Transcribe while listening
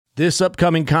This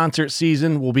upcoming concert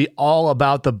season will be all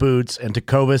about the boots, and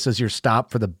Tecovas is your stop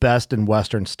for the best in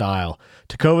Western style.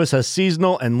 Tecovas has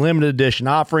seasonal and limited edition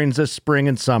offerings this spring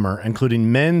and summer,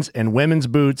 including men's and women's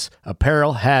boots,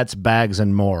 apparel, hats, bags,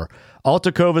 and more. All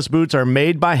Tecovas boots are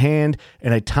made by hand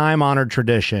in a time-honored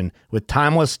tradition with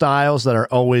timeless styles that are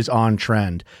always on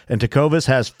trend. And Tecovas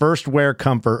has first wear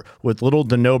comfort with little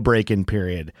to no break-in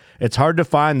period. It's hard to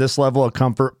find this level of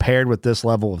comfort paired with this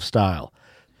level of style.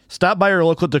 Stop by your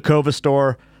local Tecovas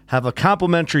store, have a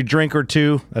complimentary drink or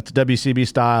two, that's WCB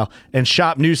style, and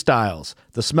shop new styles.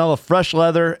 The smell of fresh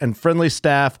leather and friendly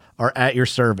staff are at your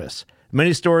service.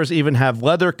 Many stores even have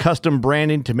leather custom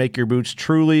branding to make your boots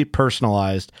truly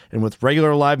personalized. And with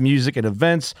regular live music and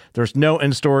events, there's no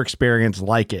in-store experience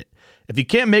like it. If you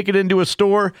can't make it into a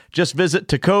store, just visit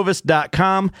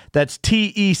tecovas.com. That's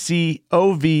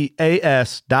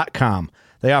TECOVAS.com.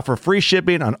 They offer free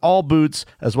shipping on all boots,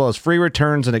 as well as free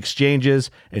returns and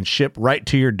exchanges, and ship right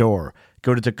to your door.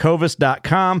 Go to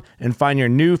tecovas.com and find your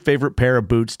new favorite pair of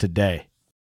boots today.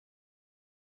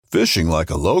 Fishing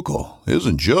like a local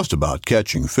isn't just about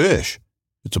catching fish.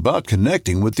 It's about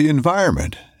connecting with the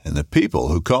environment and the people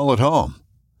who call it home.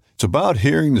 It's about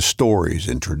hearing the stories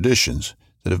and traditions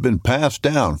that have been passed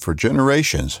down for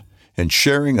generations and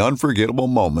sharing unforgettable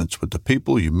moments with the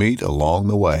people you meet along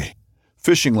the way.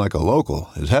 Fishing like a local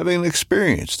is having an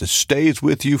experience that stays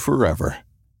with you forever.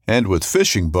 And with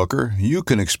Fishing Booker, you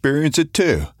can experience it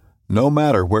too, no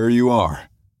matter where you are.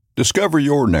 Discover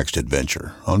your next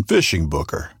adventure on Fishing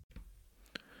Booker.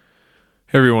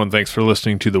 Hey everyone, thanks for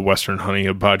listening to the Western Hunting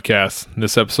Hub podcast. In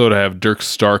this episode, I have Dirk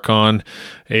Stark on,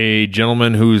 a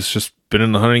gentleman who's just been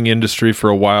in the hunting industry for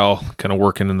a while, kind of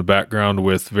working in the background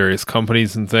with various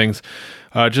companies and things.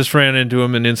 Just ran into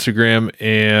him on Instagram,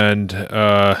 and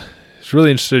was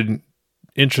really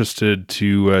interested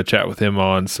to chat with him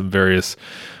on some various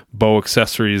bow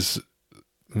accessories.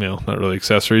 Not really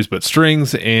accessories, but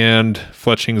strings and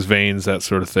fletchings, vanes, that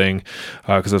sort of thing,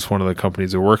 because that's one of the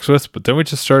companies it works with. But then we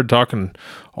just started talking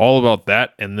all about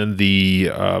that, and then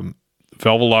the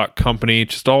Velvelock company,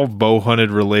 just all bow hunted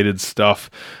related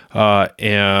stuff,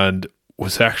 and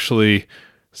was actually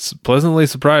pleasantly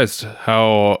surprised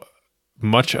how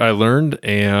much I learned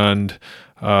and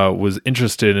was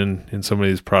interested in some of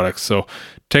these products. So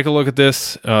take a look at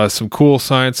this. Some cool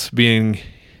science being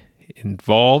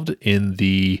involved in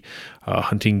the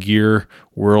hunting gear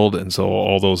world, and so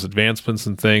all those advancements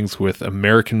and things with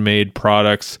American-made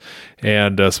products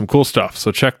and some cool stuff.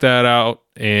 So check that out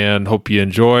and hope you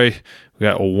enjoy. We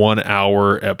got a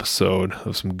 1-hour episode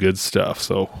of some good stuff.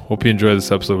 So hope you enjoy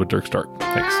this episode with Dirk Stark.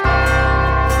 Thanks.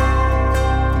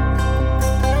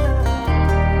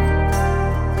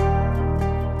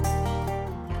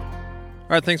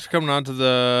 All right, thanks for coming on to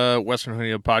the Western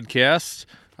Hunting Hub podcast.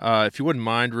 If you wouldn't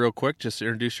mind, real quick, just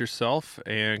introduce yourself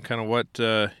and kind of what,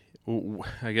 I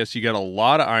guess you got a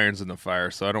lot of irons in the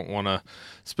fire, so I don't want to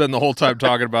spend the whole time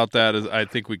talking about that. I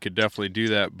think we could definitely do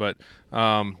that, but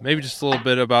maybe just a little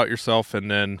bit about yourself and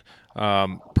then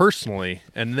personally,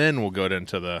 and then we'll go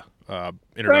into the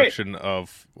introduction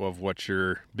of what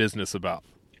your business about.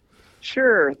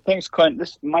 Sure. Thanks, Clint.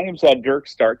 My name's Dirk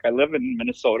Stark. I live in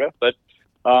Minnesota, but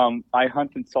I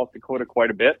hunt in South Dakota quite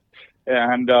a bit.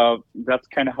 And that's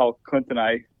kind of how Clint and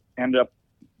I end up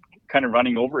kind of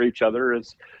running over each other,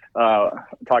 is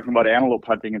talking about antelope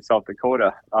hunting in South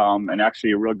Dakota. And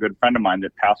actually a real good friend of mine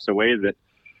that passed away that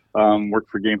worked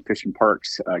for Game Fish and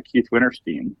Parks, Keith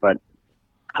Winterstein. But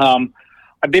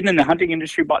I've been in the hunting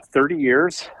industry about 30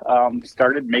 years,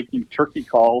 started making turkey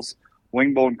calls,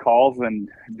 wingbone calls, and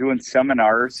doing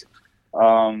seminars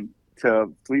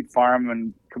to Fleet Farm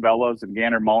and Cabela's and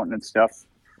Gander Mountain and stuff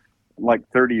like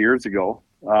 30 years ago,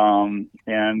 and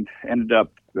ended up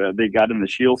they got in the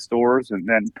Shield stores, and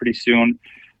then pretty soon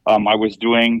I was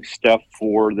doing stuff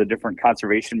for the different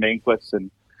conservation banquets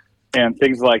and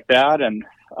things like that, and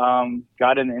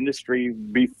got in the industry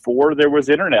before there was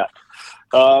internet.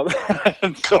 So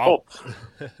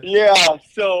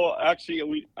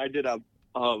actually I did a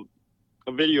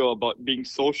video about being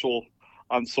social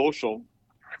on social,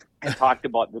 and talked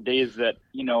about the days that,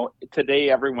 today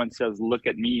everyone says, look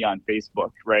at me on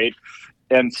Facebook, right?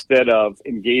 Instead of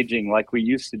engaging like we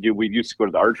used to do. We used to go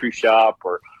to the archery shop,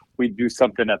 or we'd do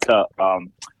something at the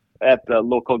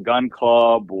local gun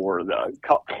club or the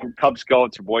Cub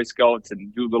Scouts or Boy Scouts,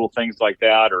 and do little things like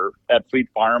that, or at Fleet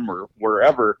Farm or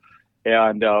wherever.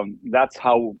 And that's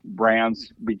how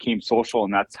brands became social,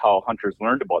 and that's how hunters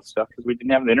learned about stuff, because we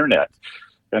didn't have the internet.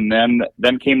 And then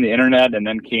came the internet, and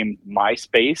then came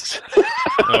MySpace.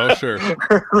 Oh, sure.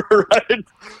 Right.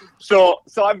 So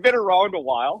I've been around a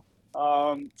while,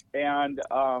 and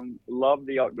love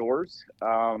the outdoors,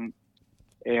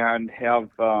 and have,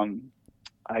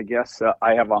 I guess,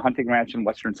 I have a hunting ranch in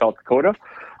western South Dakota,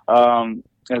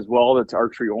 as well. That's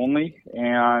archery only,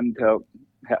 and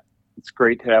it's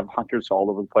great to have hunters all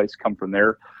over the place come from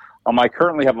there. I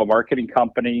currently have a marketing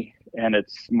company, and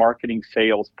it's marketing,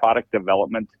 sales, product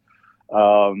development,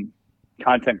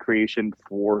 content creation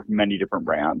for many different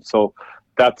brands. So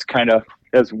that's kind of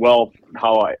as well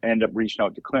how I end up reaching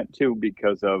out to Clint too,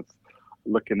 because of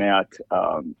looking at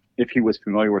if he was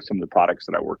familiar with some of the products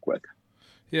that I work with.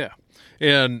 Yeah.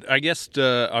 And I guess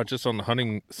just on the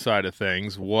hunting side of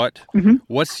things,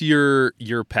 what's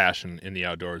your passion in the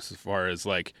outdoors as far as,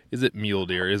 like, is it mule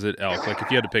deer? Is it elk? Like, if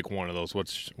you had to pick one of those,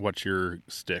 what's your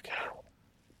stick?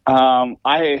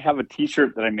 I have a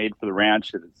T-shirt that I made for the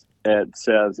ranch. It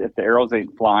says, "If the arrows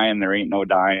ain't flying, there ain't no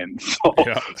dying."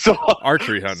 So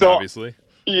archery hunting, obviously.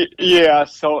 Yeah.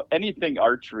 So anything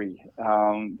archery.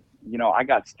 I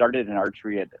got started in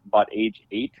archery at about age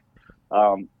 8.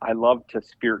 I love to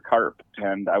spear carp,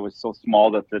 and I was so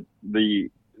small that the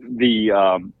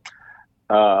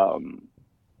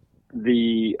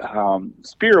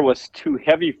spear was too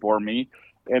heavy for me,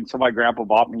 and so my grandpa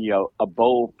bought me a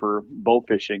bow for bow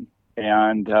fishing,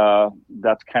 and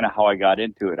that's kind of how I got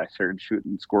into it. I started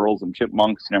shooting squirrels and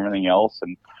chipmunks and everything else,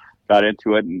 and got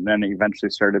into it, and then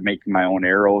eventually started making my own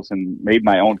arrows and made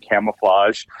my own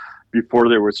camouflage before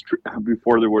there was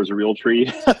a real tree.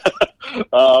 Should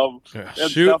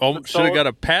have got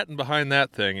a patent behind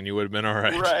that thing, and you would have been all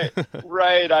right.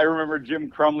 Right. I remember Jim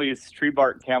Crumley's tree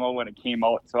bark camo when it came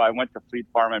out. So I went to Fleet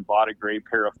Farm and bought a gray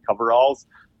pair of coveralls,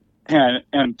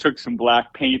 and took some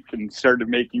black paint and started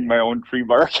making my own tree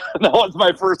bark. That was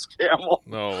my first camo.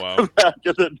 Oh wow! Back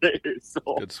in the day. So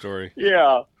good story.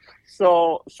 Yeah.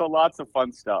 So lots of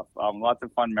fun stuff, lots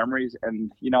of fun memories, and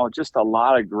just a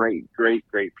lot of great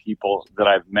people that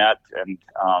I've met, and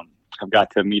I've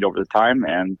got to meet over the time,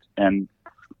 and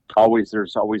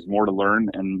there's always more to learn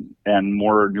and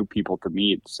more new people to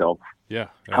meet. So yeah,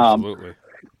 absolutely.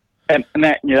 And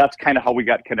that's kind of how we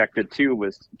got connected too,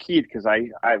 was Keith, because I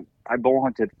bow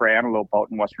hunted for antelope out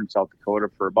in western South Dakota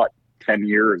for about 10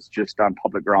 years, just on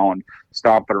public ground,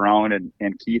 stomping around,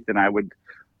 and Keith and I would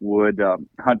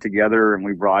hunt together, and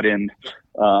we brought in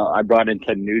I brought in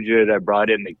Ted Nugent, I brought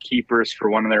in the keepers for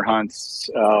one of their hunts,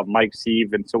 Mike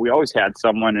Sieve, and so we always had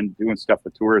someone and doing stuff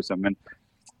with tourism,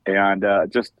 and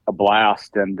just a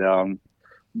blast, and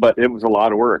but it was a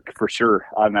lot of work for sure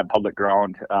on that public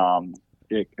ground,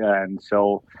 and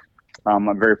so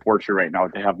I'm very fortunate right now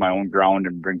to have my own ground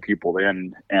and bring people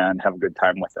in and have a good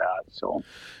time with that. So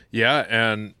yeah,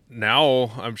 and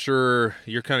now I'm sure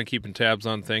you're kind of keeping tabs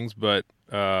on things, but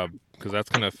because that's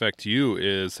going to affect you,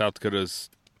 is South Dakota's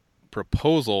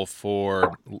proposal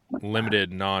for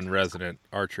limited non-resident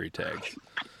archery tags.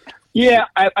 Yeah,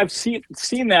 I've seen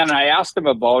that, and I asked them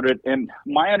about it, and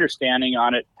my understanding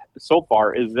on it so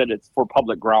far is that it's for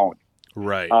public ground.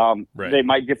 Right. Right. They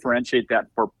might differentiate that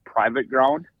for private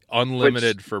ground.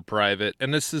 Unlimited for private,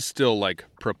 and this is still like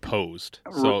proposed,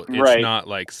 so it's not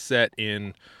like set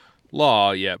in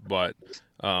law yet, but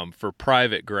for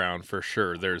private ground, for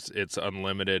sure, it's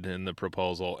unlimited in the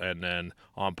proposal, and then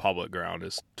on public ground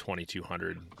is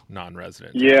 2,200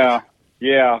 non-resident.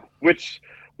 Yeah, which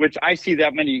I see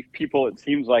that many people, it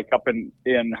seems like, up in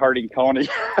Harding County.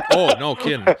 Oh, no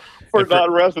kidding. for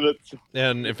non-residents.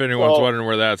 And if anyone's wondering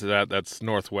where that's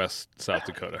northwest South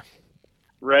Dakota.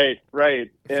 Right.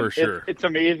 For sure. It's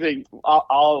amazing.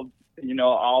 I'll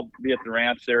be at the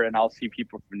ranch there, and I'll see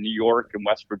people from New York and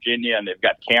West Virginia, and they've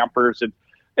got campers, and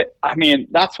I mean,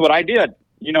 that's what I did.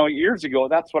 Years ago,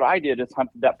 that's what I did, is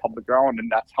hunted that public ground,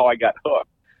 and that's how I got hooked.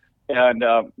 And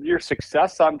your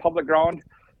success on public ground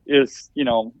is,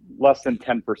 less than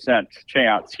 10%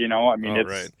 chance. I mean,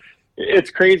 it's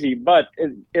crazy, but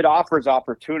it offers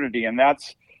opportunity, and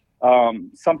that's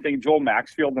something Joel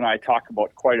Maxfield and I talk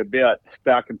about quite a bit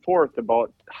back and forth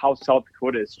about how South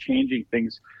Dakota is changing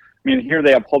things. I mean, here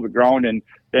they have public ground, and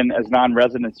then as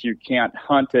non-residents, you can't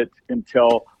hunt it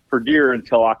for deer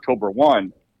until October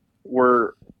 1,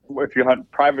 where if you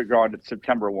hunt private ground, it's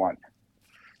September 1,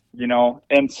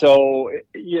 and so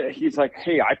he's like,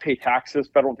 hey, I pay taxes,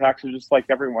 federal taxes, just like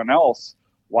everyone else.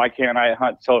 Why can't I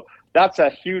hunt? So that's a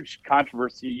huge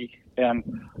controversy, and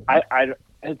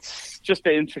it's just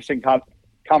an interesting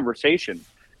conversation,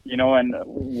 and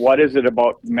what is it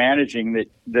about managing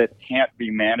that can't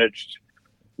be managed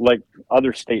like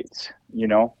other states,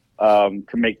 to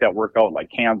make that work out, like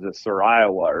Kansas or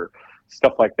Iowa or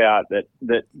stuff like that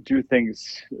do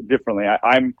things differently.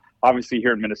 I'm obviously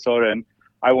here in Minnesota, and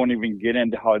I won't even get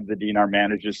into how the DNR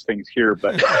manages things here,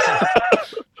 but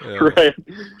Yeah, right,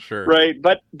 sure. right.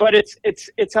 But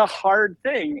it's a hard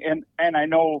thing, and I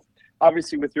know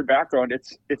obviously with your background,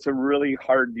 it's a really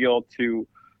hard deal to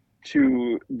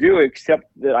do. Except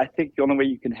that I think the only way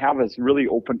you can have is really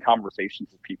open conversations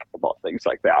with people about things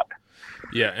like that.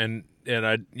 Yeah, and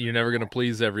you're never going to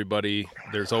please everybody.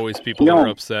 There's always people that are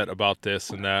upset about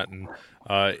this and that, and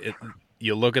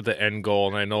you look at the end goal,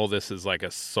 and I know this is like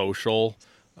a social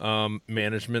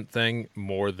management thing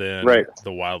more than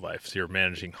the wildlife. So you're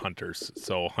managing hunters,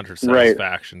 so hunter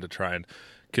satisfaction to try and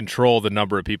control the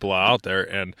number of people out there.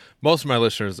 And most of my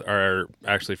listeners are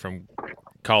actually from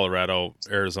Colorado,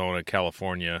 Arizona,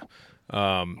 California,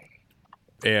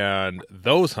 and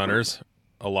those hunters,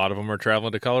 a lot of them are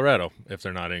traveling to Colorado if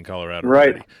they're not in Colorado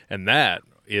already. And that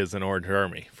is an Orange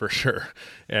Army for sure,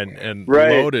 and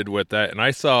loaded with that. And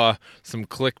I saw some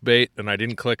clickbait, and I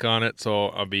didn't click on it,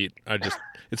 so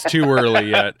it's too early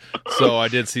yet. So I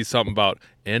did see something about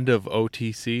end of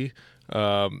OTC.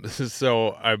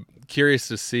 So I'm curious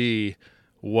to see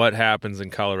what happens in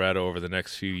Colorado over the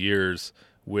next few years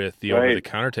with the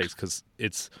over-the-counter tags, because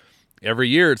it's every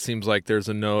year it seems like there's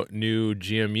a new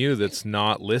GMU that's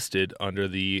not listed under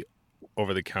the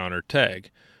over-the-counter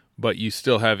tag, but you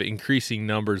still have increasing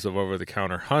numbers of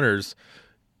over-the-counter hunters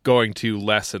going to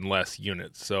less and less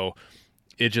units. So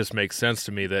it just makes sense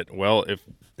to me that, well,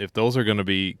 if those are going to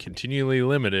be continually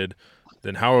limited,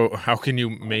 then how can you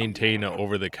maintain an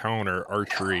over-the-counter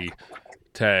archery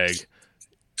tag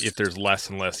if there's less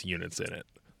and less units in it?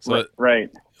 So a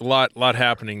lot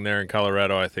happening there in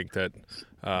Colorado. I think that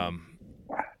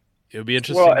it would be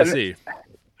interesting to see.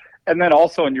 And then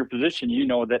also in your position, you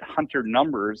know that hunter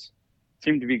numbers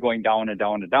seem to be going down and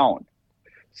down and down.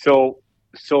 So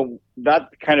that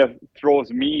kind of throws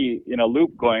me in a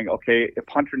loop going, okay, if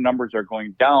hunter numbers are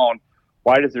going down,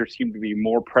 why does there seem to be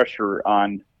more pressure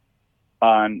on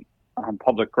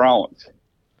public grounds?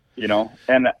 You know,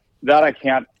 and that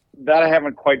I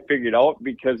haven't quite figured out,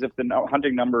 because if the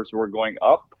hunting numbers were going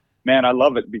up, man, I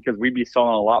love it, because we'd be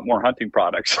selling a lot more hunting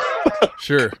products.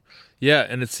 Sure. Yeah.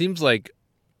 And it seems like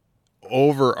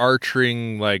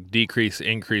overarching like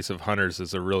increase of hunters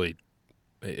is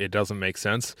it doesn't make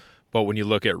sense. But when you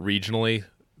look at regionally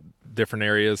different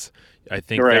areas, I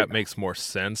think that makes more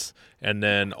sense. And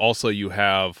then also you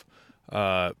have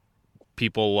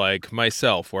people like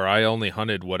myself, where I only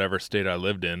hunted whatever state I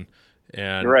lived in.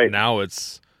 And now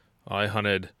I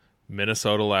hunted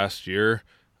Minnesota last year.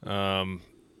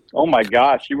 Oh my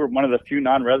gosh, you were one of the few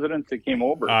non-residents that came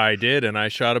over. I did, and I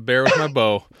shot a bear with my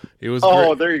bow. It was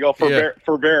great. There you go.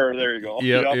 For bear, there you go.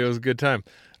 Yeah, it was a good time.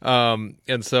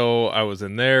 And so I was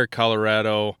in there,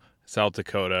 Colorado, South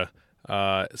Dakota.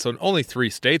 So only 3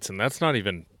 states, and that's not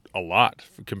even a lot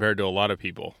compared to a lot of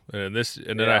people. And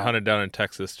then I hunted down in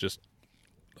Texas just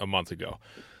a month ago.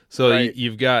 So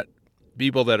you've got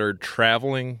people that are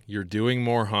traveling, you're doing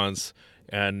more hunts,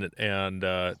 and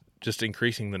just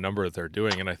increasing the number that they're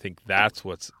doing. And I think that's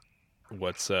what's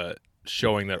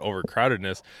showing that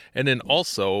overcrowdedness. And then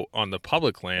also on the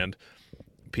public land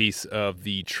piece of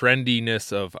the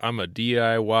trendiness of I'm a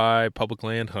DIY public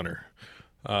land hunter.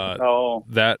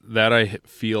 That I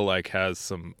feel like has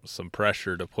some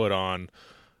pressure to put on.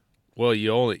 Well,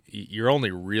 you're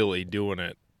only really doing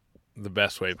it the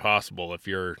best way possible if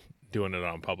you're doing it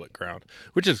on public ground,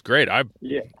 which is great. I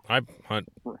hunt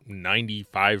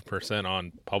 95%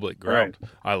 on public ground.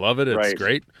 I love it. It's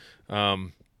great.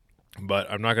 But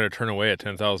I'm not going to turn away a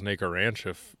 10,000 acre ranch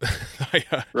if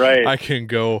I can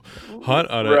go hunt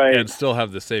on it and still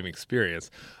have the same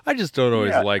experience. I just don't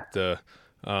always like the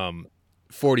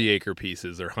 40 acre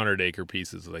pieces or 100 acre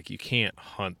pieces. Like, you can't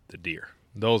hunt the deer.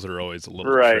 Those are always a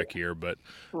little trickier, but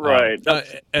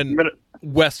and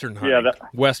Western hunting,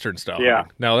 Western style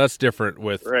hunting. Now that's different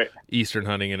with Eastern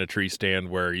hunting in a tree stand,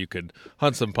 where you could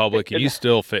hunt some public and you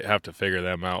still have to figure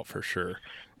them out for sure,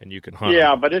 and you can hunt.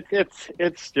 Yeah, but it's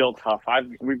still tough.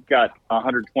 We've got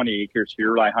 120 acres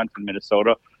here. I hunt in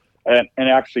Minnesota, and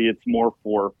actually it's more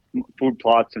for food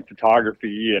plots and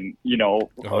photography and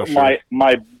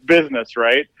my business,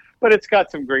 right? But it's got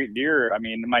some great deer. I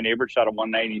mean, my neighbor shot a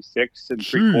 196 and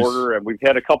 3/4, and we've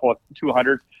had a couple of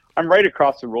 200. I'm right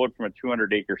across the road from a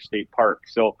 200-acre state park,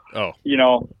 so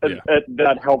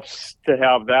that helps to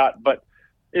have that. But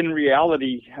in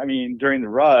reality, I mean, during the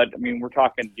rut, we're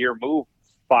talking deer move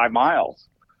 5 miles.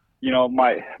 You know,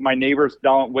 my neighbors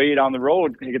way down the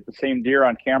road can get the same deer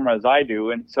on camera as I do,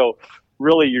 and so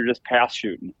really you're just pass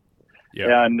shooting.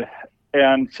 Yeah.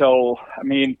 And so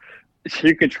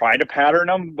you can try to pattern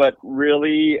them, but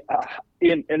really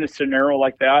in a scenario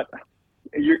like that,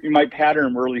 you might pattern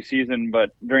them early season,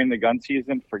 but during the gun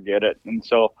season, forget it. And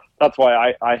so that's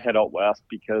why I head out west,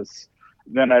 because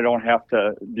then I don't have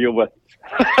to deal with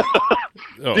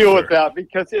with that,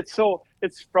 because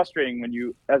it's frustrating when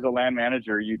you, as a land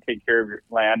manager, you take care of your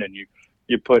land and you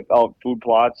put out food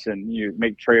plots and you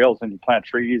make trails and you plant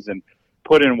trees and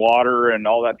put in water and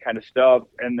all that kind of stuff.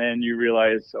 And then you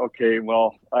realize, okay,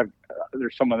 well,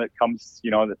 there's someone that comes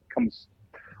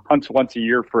hunts once a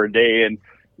year for a day, and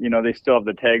they still have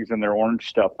the tags and their orange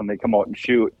stuff when they come out and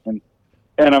shoot. And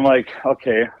I'm like,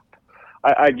 okay,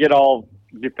 I get all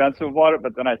defensive about it,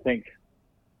 but then I think,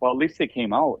 well, at least they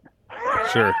came out.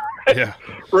 Sure. Yeah.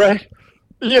 Right.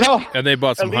 And they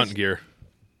bought some hunting gear.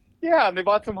 Yeah, and they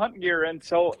bought some hunting gear, and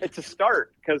so it's a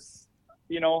start, because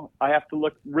I have to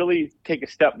really take a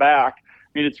step back. I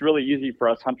mean, it's really easy for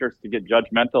us hunters to get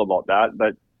judgmental about that,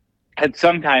 but at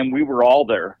some time we were all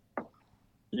there.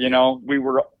 We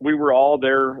were all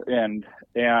there, and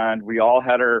we all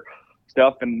had our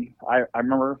stuff. And I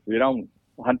remember, deer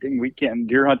hunting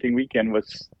weekend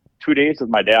was 2 days with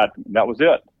my dad. And that was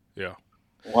it. Yeah.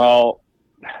 Well,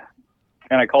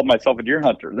 and I called myself a deer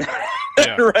hunter,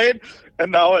 yeah. Right?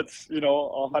 And now it's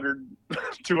 100,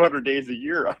 200 days a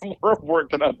year. I'm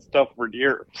working on stuff for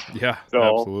deer. Yeah, so,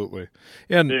 absolutely.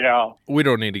 And we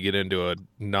don't need to get into a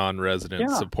non-resident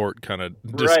support kind of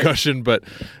discussion, but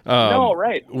no,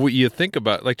 right. You think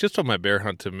about, like, just on my bear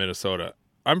hunt to Minnesota,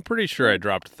 I'm pretty sure I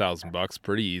dropped $1,000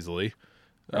 pretty easily.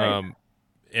 Right.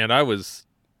 And I was,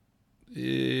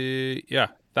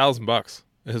 $1,000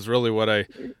 is really what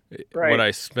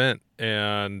I spent,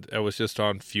 and I was just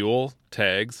on fuel,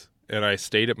 tags, and I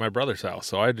stayed at my brother's house,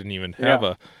 so I didn't even have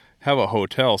a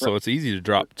hotel. So it's easy to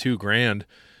drop $2,000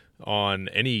 on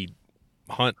any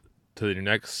hunt to the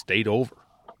next state over,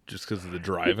 just because of the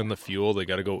drive and the fuel. They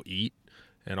got to go eat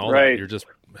and all that. You're just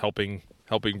helping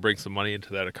bring some money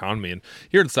into that economy. And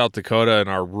here in South Dakota, in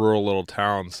our rural little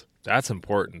towns, that's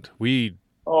important. We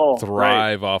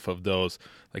thrive off of those,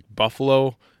 like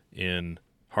Buffalo in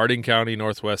Harding County,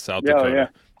 northwest South Dakota. Yeah.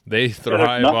 They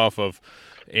thrive off of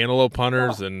antelope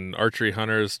hunters and archery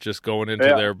hunters just going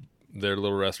into their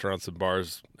little restaurants and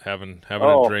bars, having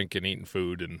a drink and eating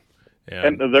food, and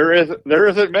there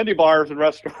isn't many bars and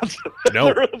restaurants.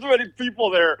 No, there isn't many people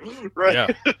there. Right. Yeah,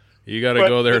 you got to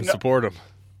go there and support them.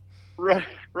 Right.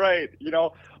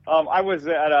 I was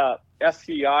at a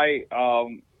SCI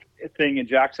thing in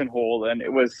Jackson Hole, and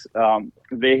it was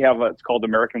it's called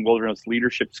American Wilderness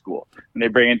Leadership School, and they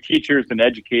bring in teachers and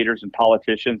educators and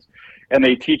politicians, and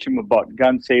they teach them about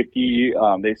gun safety.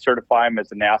 They certify them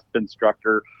as an ASP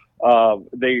instructor.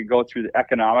 They go through the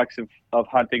economics of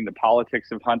hunting, the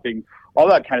politics of hunting, all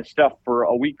that kind of stuff for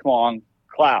a week-long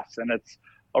class, and it's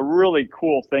a really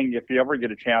cool thing. If you ever get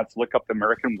a chance, look up the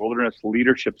American Wilderness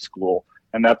Leadership School,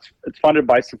 and it's funded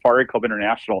by Safari Club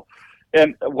International.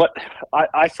 And what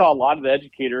I saw, a lot of the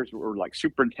educators were like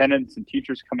superintendents and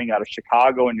teachers coming out of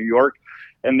Chicago and New York,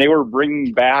 and they were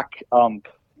bringing back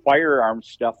firearm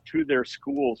stuff to their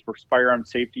schools for firearm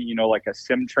safety, like a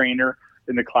sim trainer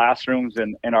in the classrooms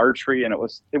and archery. And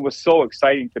it was so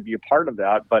exciting to be a part of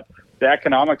that. But the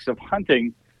economics of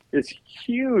hunting is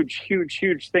huge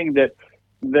thing that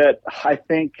I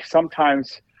think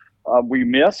sometimes we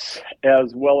miss,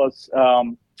 as well as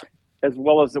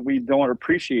that we don't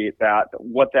appreciate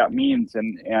what that means,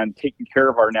 and taking care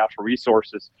of our natural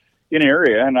resources in an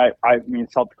area. And I mean,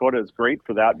 South Dakota is great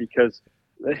for that, because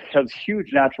it has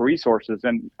huge natural resources,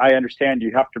 and I understand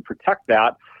you have to protect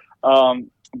that,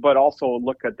 but also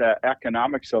look at the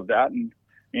economics of that. And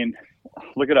I mean,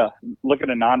 look at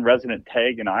a non-resident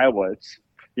tag in Iowa. It's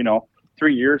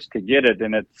 3 years to get it,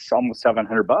 and it's almost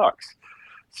 $700.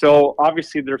 So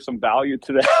obviously there's some value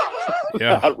to that.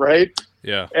 Yeah. Right.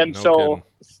 Yeah. And so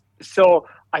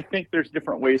I think there's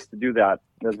different ways to do that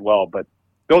as well. But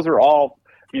those are all,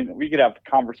 we could have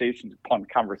conversations upon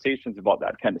conversations about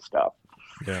that kind of stuff.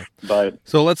 Yeah. But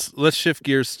so let's shift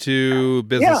gears to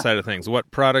business side of things. What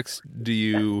products do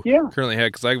you currently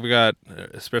have? Because I've got,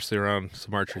 especially around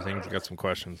some archery things, I've got some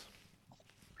questions.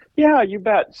 Yeah, you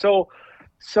bet. So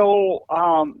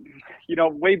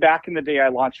way back in the day, I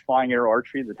launched Flying Arrow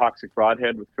Archery, the Toxic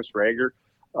Broadhead, with Chris Rager.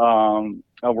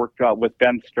 I worked with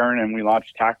Ben Stern, and we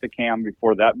launched Tacticam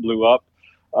before that blew up.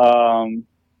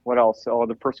 What else? Oh,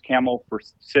 the first camo for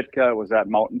Sitka was that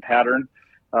Mountain Pattern.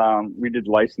 We did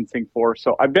licensing for.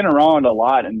 So I've been around a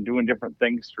lot and doing different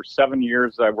things. For 7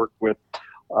 years, I worked with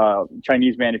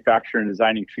Chinese manufacturer and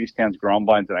designing tree stands, ground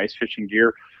blinds, and ice fishing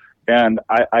gear. And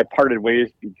I parted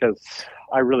ways because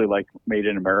I really like Made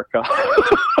in America.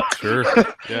 Sure.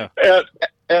 Yeah.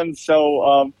 And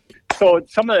so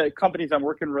some of the companies I'm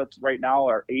working with right now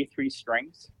are A3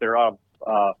 Strengths. They're out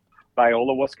of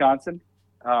Biola, Wisconsin.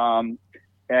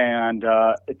 And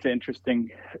it's an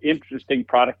interesting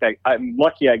product. I'm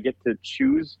lucky I get to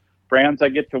choose brands I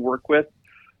get to work with,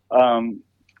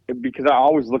 because I'm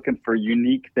always looking for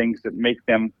unique things that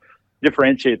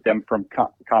differentiate them from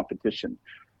competition.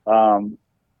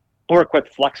 Work with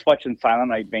Flex Fletch and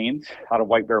Silonite vanes out of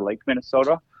White Bear Lake,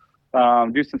 Minnesota.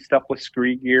 Do some stuff with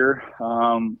Scree gear.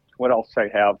 What else I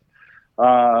have?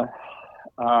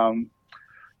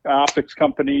 Optics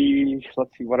company.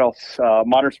 Let's see what else.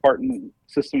 Modern Spartan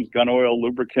Systems gun oil,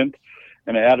 lubricant,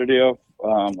 and additive.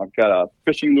 I've got a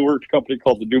fishing lure company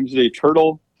called the Doomsday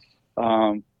Turtle.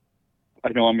 I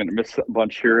know I'm going to miss a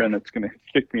bunch here, and it's going to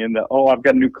kick me in the. Oh, I've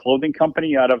got a new clothing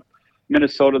company out of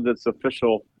Minnesota that's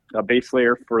official base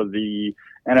layer for the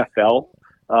NFL,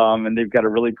 and they've got a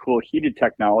really cool heated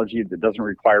technology that doesn't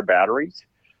require batteries.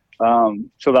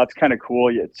 So that's kind of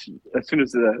cool. It's as soon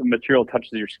as the material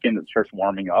touches your skin, it starts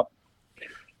warming up.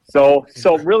 So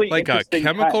really like a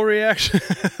chemical reaction.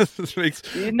 This makes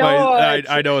I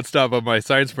know it's not, but my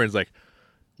science brain's like,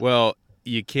 well,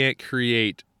 you can't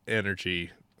create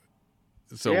energy.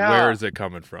 So where is it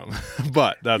coming from?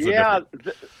 But that's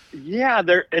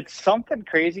it's something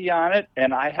crazy on it,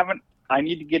 and I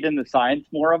need to get in the science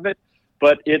more of it.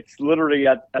 But it's literally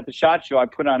at the SHOT Show, I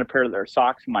put on a pair of their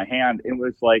socks in my hand. It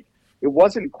was like, it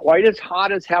wasn't quite as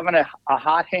hot as having a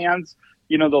hot hands,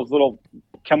 those little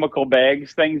chemical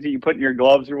bags things that you put in your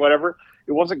gloves or whatever.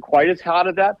 It wasn't quite as hot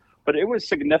as that, but it was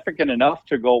significant enough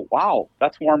to go, wow,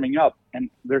 that's warming up, and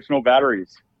there's no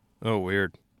batteries. Oh,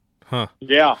 weird. Huh.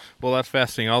 Yeah. Well, that's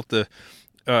fascinating. I'll have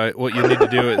to, what you'll need to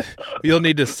do is you'll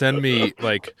need to send me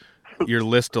like your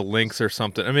list of links or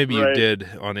something. And maybe you did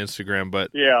on Instagram,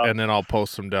 but and then I'll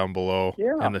post them down below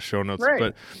in the show notes.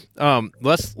 Right. But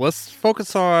let's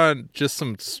focus on just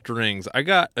some strings. I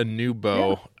got a new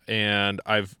bow and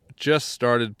I've just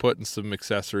started putting some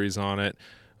accessories on it.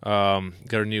 Got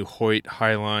a new Hoyt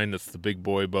Highline. That's the big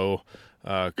boy bow.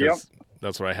 Cause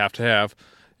that's what I have to have.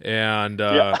 And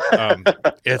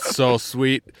it's so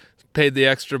sweet. Paid the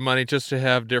extra money just to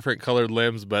have different colored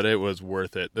limbs, but it was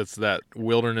worth it. It's that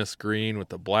wilderness green with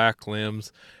the black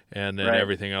limbs, and then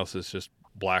everything else is just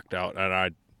blacked out.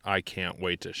 And I can't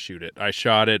wait to shoot it. I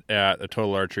shot it at a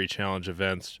Total Archery Challenge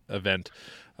event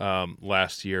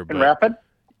last year. In Rapid?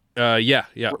 Or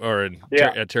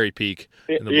at Terry Peak.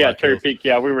 Terry Peak.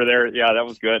 Yeah, we were there. Yeah, that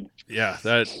was good. Yeah,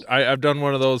 I've done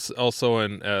one of those also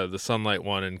in the Sunlight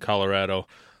one in Colorado,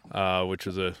 which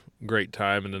was a great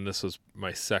time, and then this was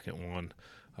my second one.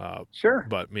 Sure.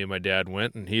 But me and my dad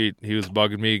went, and he was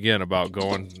bugging me again about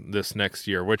going this next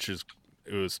year, it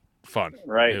was fun.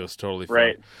 Right. It was totally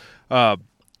fun. Right.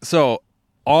 So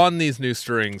on these new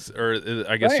strings, or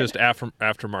I guess just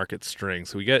aftermarket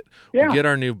strings, we get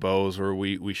our new bows where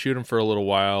we shoot them for a little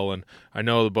while, and I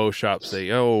know the bow shops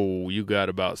say, oh, you got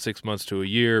about 6 months to a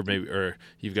year, maybe, or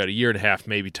you've got a year and a half,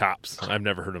 maybe tops. I've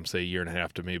never heard them say a year and a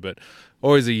half to me, but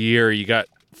always a year you got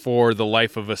for the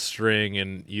life of a string,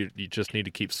 and you just need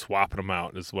to keep swapping them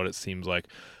out is what it seems like.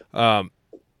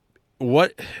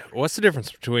 What's the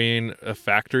difference between a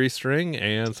factory string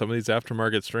and some of these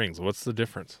aftermarket strings? What's the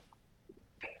difference?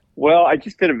 Well, I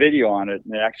just did a video on it,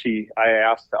 and actually I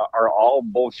asked, are all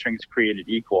bow strings created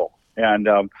equal? And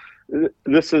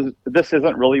this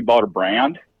isn't really about a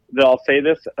brand that I'll say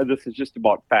this. This is just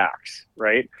about facts,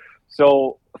 right?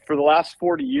 So for the last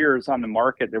 40 years on the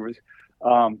market, there was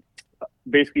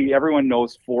basically everyone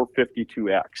knows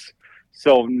 452X.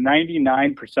 So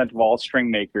 99% of all string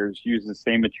makers use the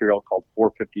same material called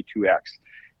 452X.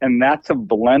 And that's a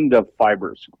blend of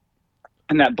fibers.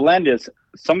 And that blend is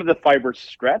some of the fibers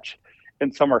stretch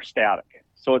and some are static.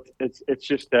 So it's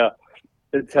just a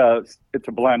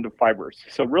blend of fibers.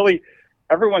 So really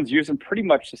everyone's using pretty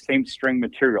much the same string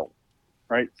material,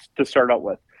 right, to start out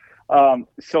with.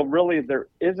 So really there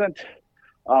isn't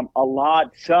a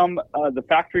lot. The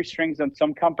factory strings on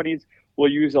some companies will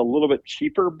use a little bit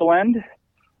cheaper blend.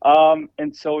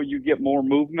 And so you get more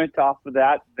movement off of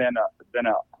that than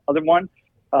a other one.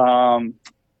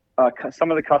 Some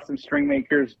of the custom string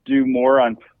makers do more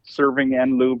on serving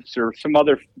end loops or some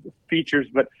other features,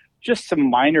 but just some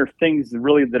minor things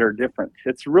really that are different.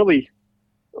 It's really,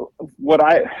 what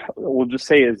I will just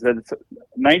say is that it's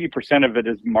 90% of it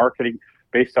is marketing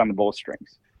based on the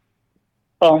bowstrings.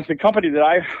 The company that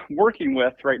I'm working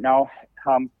with right now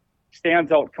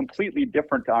stands out completely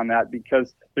different on that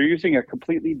because they're using a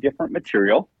completely different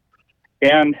material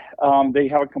and they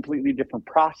have a completely different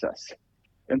process.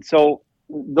 And so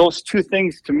those two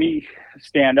things to me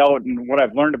stand out, and what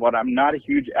I've learned about it, I'm not a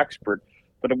huge expert,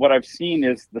 but what I've seen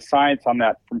is the science on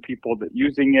that from people that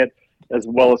using it, as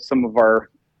well as some of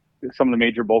the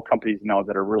major bow companies now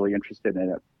that are really interested in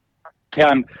it.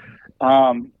 And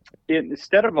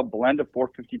instead of a blend of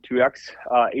 452X,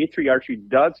 A3 Archery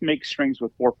does make strings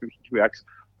with 452X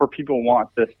where people want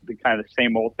the kind of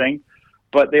same old thing.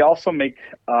 But they also make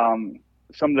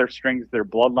some of their strings, their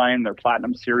Bloodline, their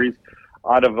Platinum series,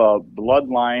 out of a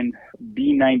Bloodline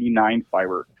B99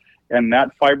 fiber. And that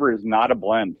fiber is not a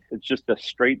blend. It's just a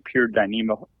straight pure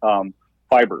Dyneema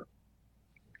fiber.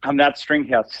 And that string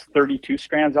has 32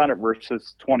 strands on it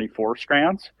versus 24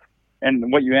 strands.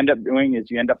 And what you end up doing is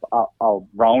you end up a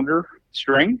rounder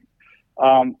string,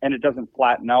 and it doesn't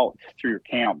flatten out through your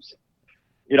cams.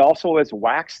 It also is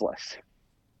waxless.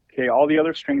 Okay, all the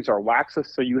other strings are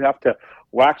waxless, so you have to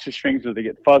wax the strings or they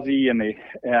get fuzzy,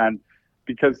 and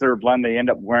because they're a blend, they end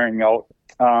up wearing out.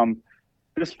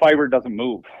 This fiber doesn't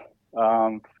move.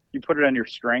 You put it on your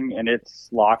string and it's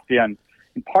locked in.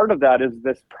 And part of that is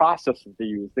this process that they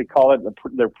use. They call it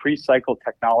their pre-cycle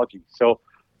technology. So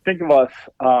think of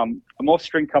most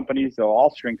string companies, or all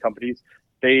string companies,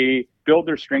 they build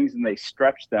their strings and they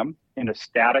stretch them in a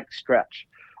static stretch,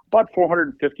 about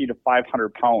 450 to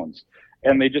 500 pounds.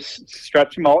 And they just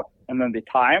stretch them out, and then they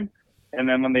tie them. And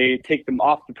then when they take them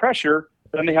off the pressure,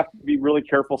 then they have to be really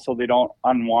careful so they don't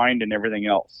unwind and everything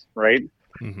else, right?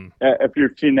 Mm-hmm. If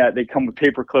you've seen that, they come with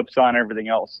paper clips on, everything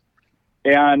else.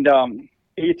 And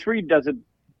A3 does an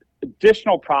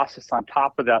additional process on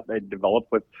top of that they develop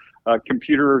with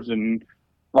computers and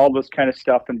all this kind of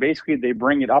stuff. And basically they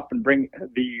bring it up and bring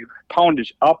the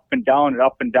poundage up and down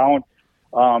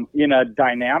in a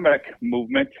dynamic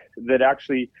movement that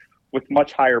actually with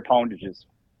much higher poundages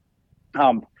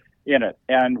in it.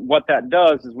 And what that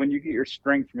does is when you get your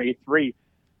string from A3,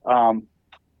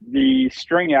 the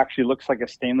string actually looks like a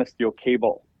stainless steel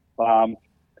cable.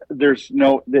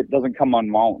 That doesn't come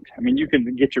unwound. I mean, you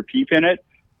can get your peep in it,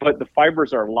 but the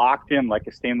fibers are locked in like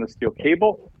a stainless steel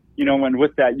cable, and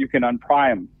with that you can unpry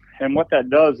them. And what that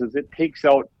does is it takes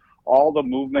out all the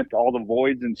movement, all the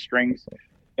voids and strings.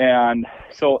 And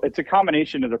so it's a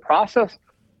combination of the process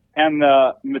and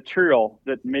the material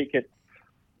that make it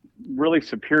really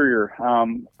superior.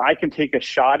 I can take a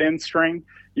shot in string,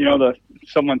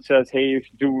 someone says, hey,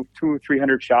 do 200 or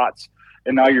 300 shots,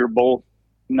 and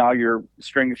now your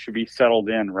string should be settled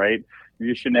in, right?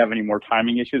 You shouldn't have any more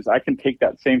timing issues. I can take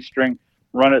that same string,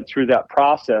 run it through that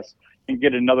process, and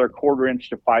get another 1/4 inch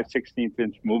to 5/16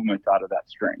 inch movement out of that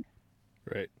string.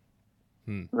 Right.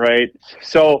 Right.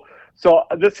 So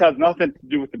this has nothing to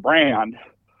do with the brand. I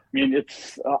mean,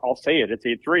 I'll say it's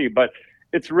A3, but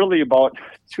it's really about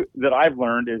that I've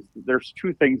learned is there's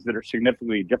two things that are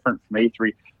significantly different from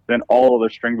A3 than all other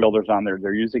string builders on there.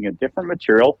 They're using a different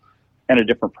material and a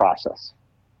different process.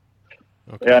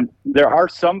 Okay. And there are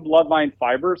some Bloodline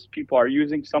fibers. People are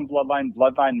using some Bloodline.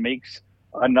 Bloodline makes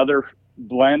another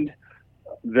blend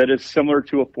that is similar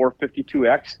to a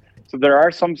 452X. So there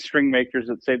are some string makers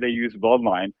that say they use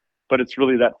Bloodline, but it's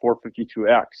really that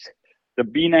 452X. The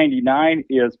B99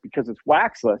 is, because it's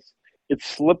waxless,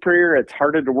 it's slipperier, it's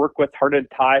harder to work with, harder to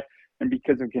tie, and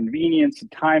because of convenience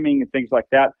and timing and things like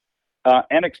that,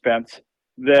 and expense,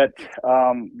 that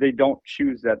they don't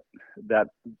choose that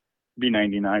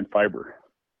B99 fiber.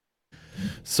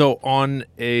 So on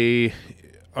a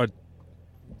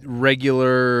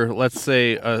regular, let's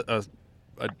say a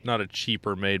not a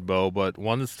cheaper made bow, but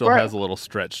one that still has a little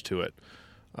stretch to it.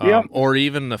 Or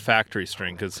even the factory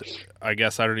string, because I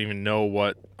guess I don't even know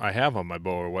what I have on my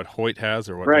bow or what Hoyt has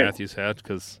or what Matthews had,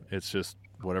 because it's just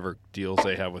whatever deals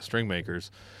they have with string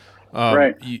makers.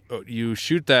 You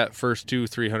shoot that first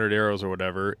 200-300 arrows or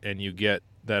whatever, and you get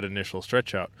that initial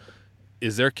stretch out.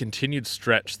 Is there continued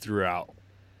stretch throughout?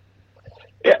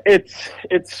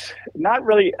 It's not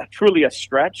really truly a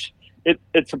stretch.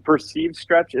 It's a perceived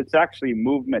stretch. It's actually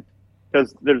movement,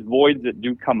 because there's voids that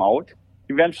do come out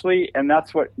eventually, and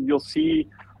that's what you'll see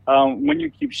when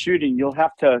you keep shooting. You'll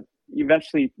have to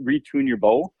eventually retune your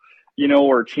bow,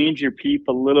 or change your peep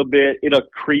a little bit. It'll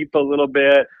creep a little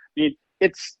bit. I mean,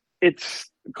 it's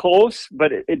close,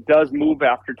 but it does move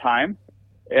after time,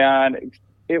 and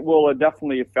it will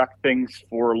definitely affect things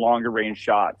for longer range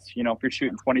shots. If you're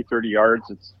shooting 20, 30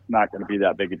 yards, it's not going to be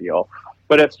that big a deal.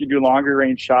 But if you do longer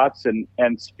range shots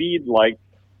and speed,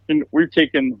 and we've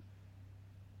taken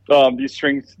these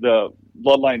strings, the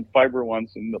Bloodline fiber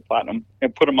ones and the Platinum,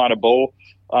 and put them on a bow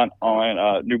on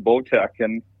a new Bowtech,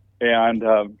 and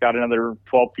got another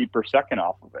 12 feet per second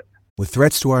off of it. With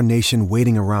threats to our nation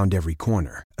waiting around every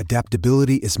corner,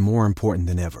 adaptability is more important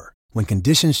than ever. When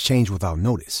conditions change without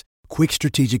notice, quick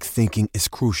strategic thinking is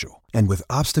crucial. And with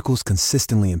obstacles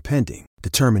consistently impending,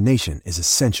 determination is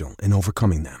essential in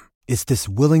overcoming them. It's this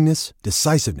willingness,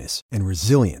 decisiveness, and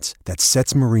resilience that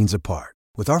sets Marines apart.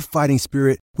 With our fighting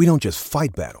spirit, we don't just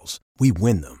fight battles, we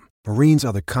win them. Marines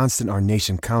are the constant our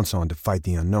nation counts on to fight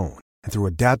the unknown. And through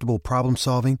adaptable problem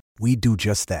solving, we do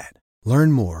just that.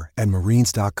 Learn more at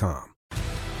marines.com.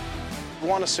 You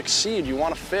want to succeed, you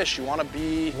want to fish, you want to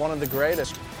be one of the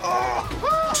greatest.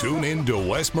 Tune in to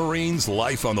West Marine's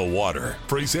Life on the Water,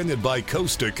 presented by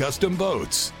Costa Custom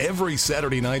Boats, every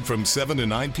Saturday night from 7 to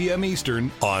 9 p.m.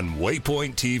 Eastern on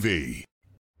Waypoint TV.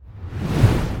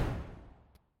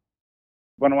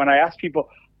 When I ask people,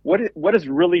 what is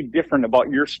really different about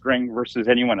your string versus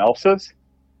anyone else's?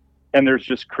 And there's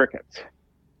just crickets.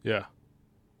 Yeah.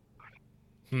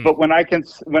 But when I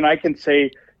can say,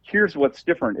 here's what's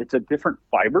different. It's a different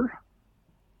fiber,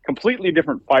 completely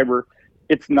different fiber.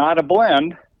 It's not a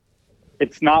blend.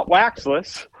 It's not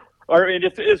waxless, or it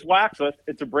is waxless.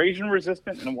 It's abrasion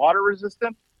resistant and water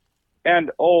resistant.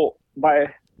 And it'll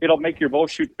make your bow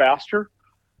shoot faster.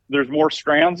 There's more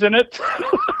strands in it.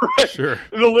 Right? Sure.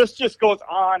 The list just goes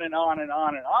on and on and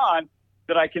on and on.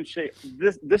 That I can say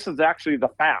this is actually the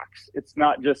facts. It's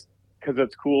not just because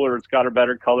it's cool or it's got a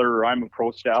better color or I'm a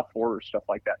pro staff or stuff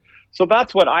like that. So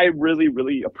that's what I really,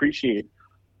 really appreciate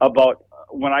about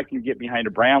when I can get behind a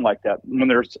brand like that, when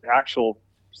there's actual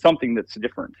something that's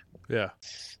different. Yeah.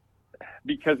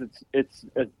 Because it's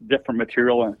a different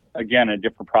material and, again, a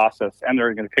different process, and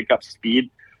they're going to pick up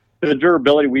speed. The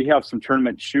durability, we have some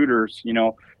tournament shooters,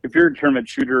 if you're a tournament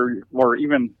shooter, or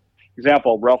even,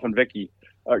 example, Ralph and Vicky,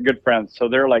 are good friends. So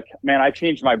they're like, man, I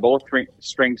change my bow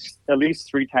strings at least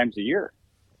 3 times a year.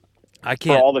 I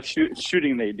can't. For all the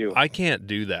shooting they do. I can't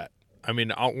do that. I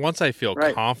mean, once I feel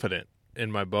confident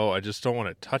in my bow, I just don't want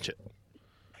to touch it.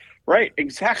 Right,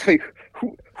 exactly.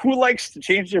 Who likes to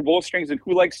change their bow strings and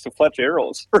who likes to fletch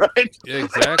arrows, right?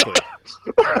 Exactly.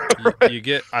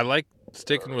 I like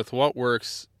sticking with what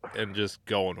works and just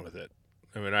going with it.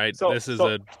 I mean, this is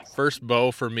a first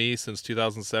bow for me since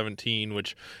 2017,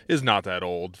 which is not that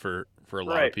old for a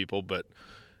lot of people, but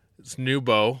it's a new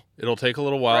bow. It'll take a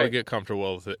little while to get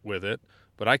comfortable with it,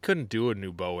 but I couldn't do a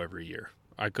new bow every year.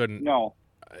 I couldn't. No.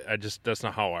 That's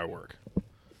not how I work.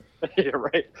 Yeah,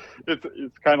 right.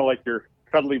 It's kind of like your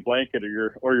cuddly blanket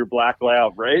or your black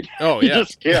lab, right? Oh yeah. You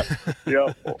just can't.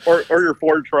 Or your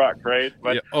Ford truck, right?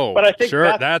 But but I think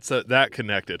sure that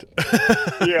connected.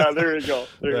 Yeah, there you go.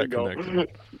 There you go.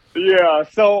 Yeah,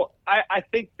 so I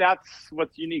think that's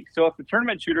what's unique. So if the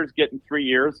tournament shooter's getting 3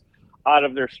 years out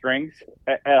of their strings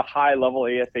at a high level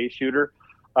ASA shooter,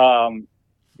 if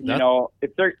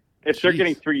they're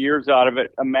getting 3 years out of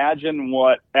it, imagine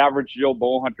what average Joe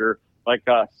bow hunter like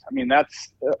us. I mean,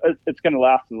 it's going to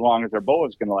last as long as our bow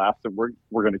is going to last, and we're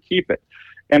going to keep it,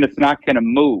 and it's not going to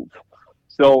move.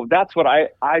 So that's what I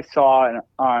saw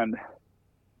on.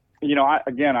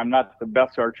 I'm not the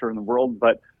best archer in the world,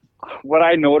 but what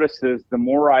I noticed is the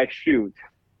more I shoot,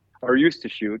 or used to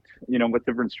shoot, with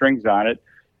different strings on it,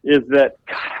 is that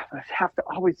God, I have to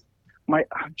always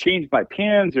change my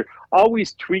pins or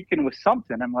always tweaking with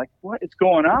something. I'm like, what is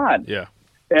going on? Yeah.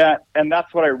 And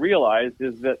that's what I realized,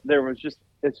 is that there was just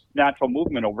this natural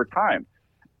movement over time,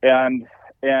 and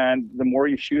the more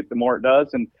you shoot, the more it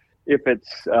does. And if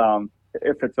it's a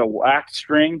wax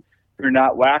string, you're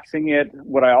not waxing it.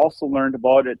 What I also learned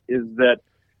about it is that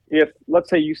if, let's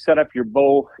say, you set up your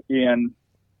bow in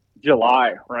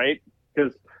July, right?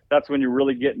 Because that's when you're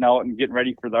really getting out and getting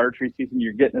ready for the archery season.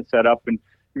 You're getting it set up, and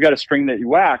you've got a string that you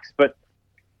wax. But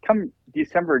come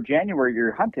December or January,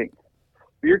 you're hunting.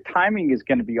 Your timing is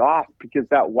going to be off because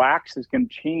that wax is going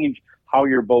to change how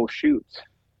your bow shoots.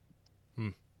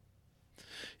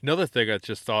 Another thing I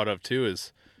just thought of too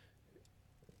is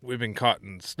we've been caught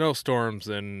in snowstorms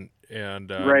and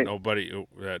nobody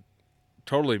that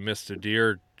totally missed a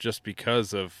deer just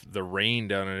because of the rain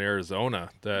down in Arizona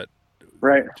that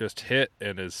just hit,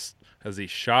 and as he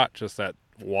shot, just that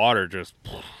water just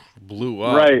blew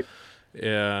up. Right.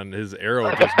 And his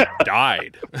arrow just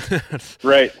died.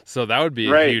 Right. So that would be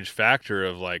a huge factor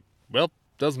of like, well,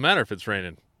 doesn't matter if it's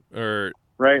raining or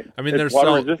right. I mean, there's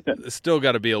still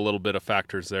got to be a little bit of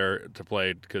factors there to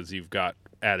play because you've got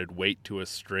added weight to a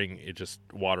string. It just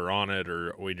water on it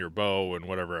or in your bow and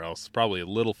whatever else. Probably a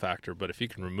little factor, but if you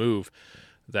can remove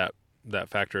that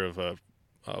factor of a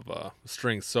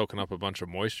string soaking up a bunch of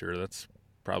moisture, that's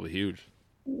probably huge.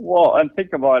 Well, and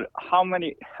think about how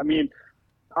many. I mean,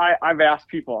 I've asked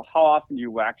people, how often do you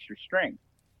wax your string?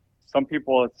 Some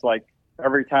people, it's like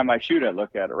every time I shoot, I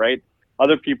look at it, right?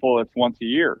 Other people, it's once a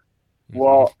year. Mm-hmm.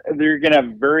 Well, you're going to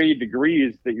have varying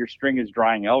degrees that your string is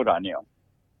drying out on you.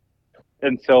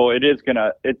 And so it's going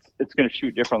to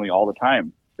shoot differently all the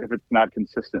time if it's not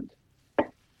consistent.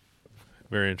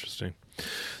 Very interesting.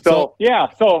 So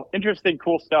interesting,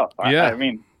 cool stuff. Yeah.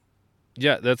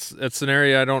 Yeah, that's an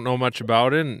area I don't know much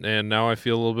about, and now I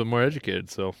feel a little bit more educated.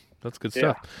 So That's good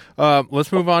stuff.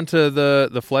 Let's move on to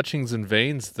the fletchings and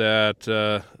veins that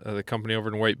the company over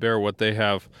in White Bear, what they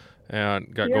have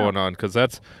and got going on, because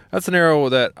that's an arrow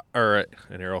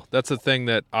that's a thing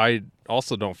that I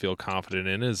also don't feel confident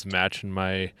in, is matching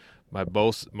my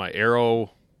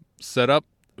arrow setup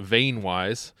vein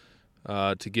wise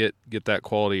to get that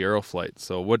quality arrow flight.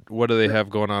 So what do they have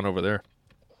going on over there?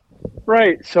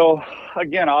 Right. So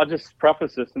again, I'll just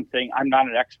preface this in saying I'm not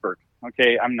an expert.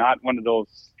 Okay, I'm not one of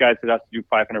those guys that has to do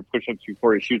 500 push-ups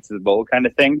before he shoots his bow, kind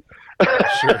of thing.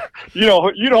 Sure. you know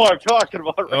what I'm talking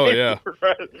about, right? Oh yeah.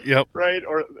 Right. Yep. Right,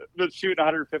 or just shooting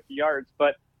 150 yards.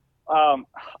 But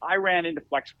I ran into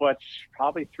Flex Fletch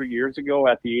probably 3 years ago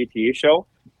at the ATA show,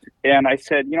 and I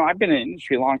said, I've been in the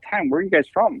industry a long time. Where are you guys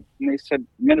from? And they said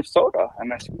Minnesota,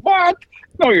 and I said, what?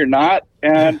 No, you're not.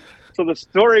 And so the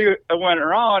story went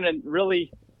around, and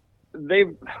really,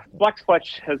 Flex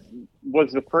Fletch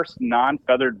was the first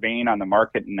non-feathered vane on the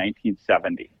market in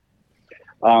 1970.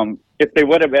 If they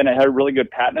would have had a really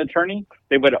good patent attorney,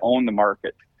 they would have owned the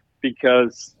market,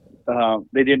 because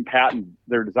they didn't patent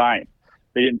their design.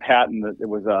 They didn't patent that it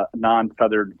was a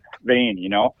non-feathered vane,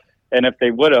 And if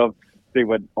they would have, they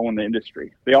would own the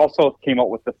industry. They also came out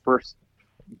with the first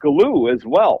glue as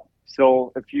well.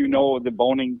 So if you know the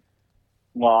boning,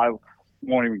 well, I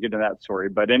won't even get into that story,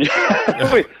 but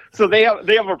anyway, so they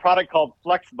have a product called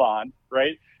Flex Bond,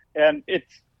 right? And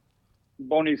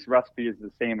Boney's recipe is the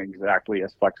same exactly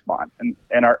as Flex Bond,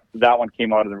 and that one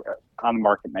came out on the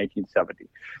market in 1970.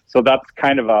 So that's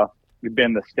kind of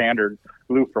been the standard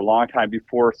glue for a long time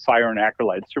before Siren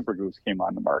Acrylite super glues came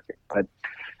on the market. But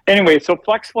anyway, so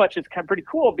Flex Fletch is kind of pretty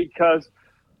cool, because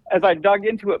as I dug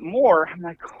into it more, I'm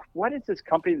like, what is this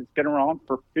company that's been around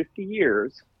for 50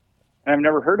 years? And I've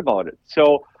never heard about it.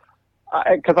 So,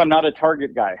 because I'm not a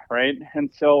Target guy, right?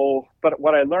 And so, but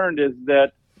what I learned is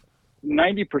that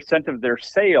 90% of their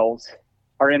sales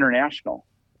are international.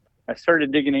 I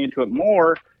started digging into it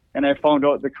more, and I found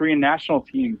out the Korean national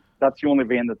team, that's the only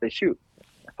vane that they shoot.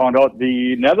 I found out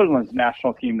the Netherlands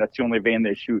national team, that's the only vane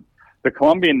they shoot. The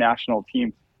Colombian national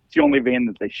team, it's the only vane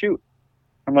that they shoot.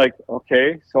 I'm like,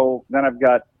 okay. So then I've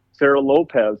got Sarah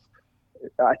Lopez.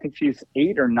 I think she's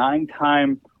 8 or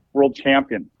 9-time world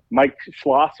champion. Mike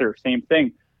Schlosser, same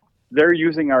thing. They're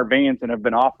using our vanes and have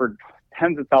been offered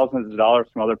tens of thousands of dollars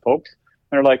from other folks.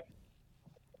 And they're like,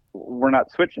 we're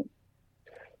not switching.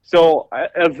 So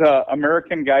as an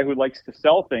American guy who likes to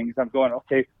sell things, I'm going,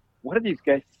 okay, what are these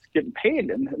guys getting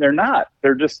paid? And they're not.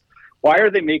 They're just, why are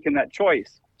they making that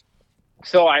choice?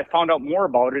 So I found out more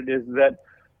about it is that,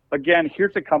 again,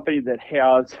 here's a company that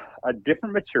has a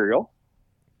different material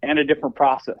and a different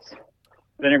process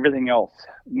than everything else.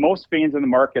 Most vanes in the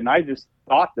market, and I just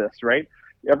thought this, right?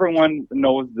 Everyone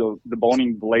knows the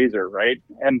boning blazer, right?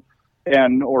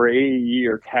 And or AE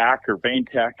or TAC or Vane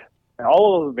Tech. And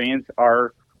all of those vanes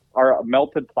are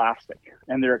melted plastic,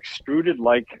 and they're extruded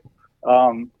like,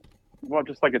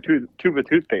 just like a tube of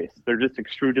toothpaste. They're just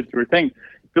extruded through a thing.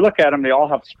 If you look at them, they all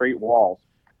have straight walls.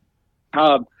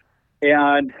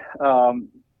 And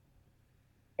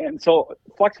so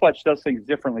Flex Fletch does things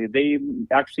differently. They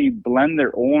actually blend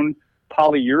their own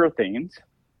polyurethanes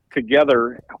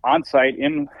together on site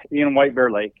in White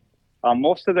Bear Lake.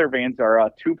 Most of their vanes are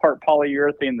a 2-part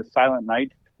polyurethane, the Silent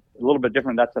Night, a little bit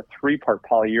different. That's a 3-part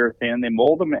polyurethane. They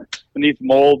mold them in these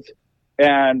molds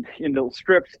and into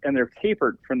strips, and they're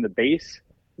tapered from the base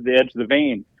to the edge of the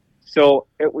vane. So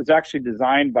it was actually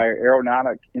designed by an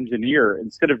aeronautic engineer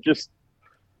instead of just,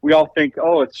 we all think,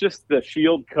 oh, it's just the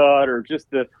shield cut or just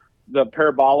the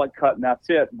parabolic cut and that's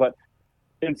it. But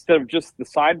instead of just the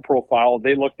side profile,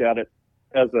 they looked at it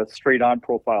as a straight on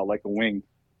profile like a wing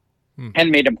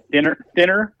and made them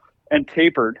thinner and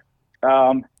tapered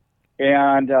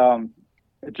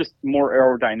just more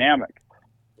aerodynamic.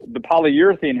 The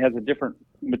polyurethane has a different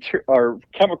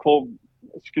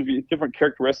different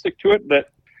characteristic to it. That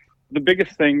the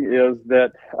biggest thing is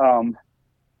that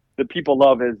that people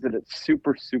love is that it's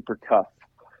super, super tough.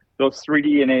 Those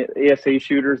 3D and ASA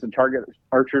shooters and target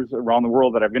archers around the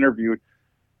world that I've interviewed,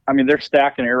 I mean, they're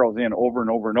stacking arrows in over and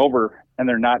over and over, and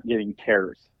they're not getting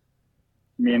tears.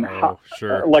 I mean,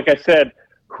 sure. Like I said,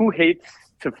 who hates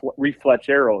to refletch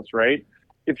arrows, right?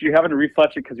 If you haven't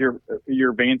refletched it because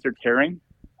your veins are tearing,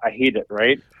 I hate it,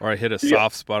 right? Or I hit a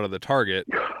soft spot of the target,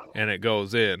 and it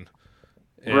goes in.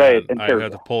 And right. And I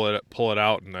have to pull it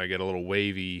out, and I get a little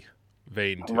wavy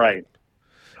vein to right. it.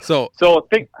 So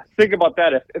think about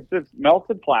that. If it's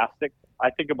melted plastic, I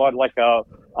think about like a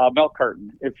milk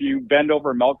carton. If you bend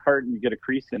over a milk carton, you get a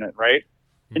crease in it, right?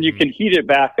 And you can heat it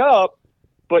back up,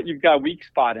 but you've got a weak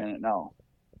spot in it now.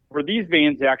 For these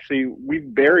veins, actually,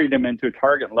 we've buried them into a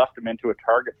target and left them into a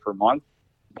target for months,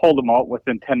 pulled them out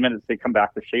within 10 minutes, they come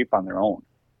back to shape on their own.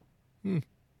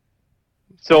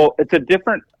 So it's a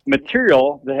different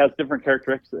material that has different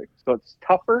characteristics. So it's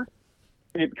tougher.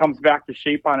 It comes back to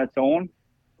shape on its own.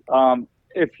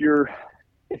 If you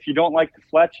don't like the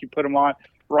fletch, you put them on.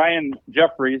 Ryan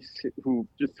Jeffries, who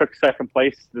just took second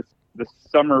place this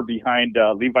summer behind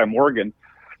Levi Morgan,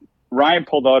 Ryan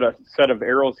pulled out a set of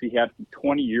arrows he had from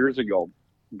 20 years ago,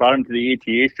 brought them to the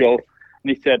ATA show,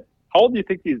 and he said, "How old do you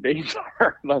think these babies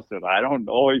are?" And I said, "I don't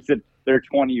know." He said, "They're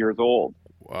 20 years old."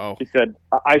 Wow. He said,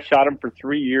 "I shot them for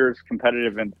 3 years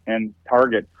competitive and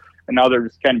target, and now they're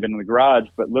just kind of in the garage,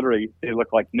 but literally they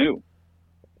look like new."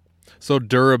 So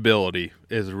durability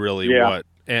is really Yeah. what,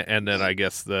 and then I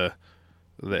guess the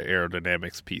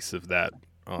aerodynamics piece of that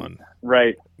on.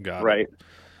 Right. Got Right. it.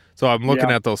 So I'm looking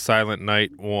Yeah. at those Silent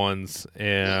Night ones,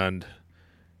 and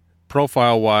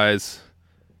profile-wise,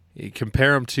 you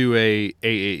compare them to a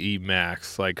AAE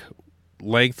Max. Like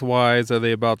lengthwise, are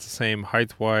they about the same?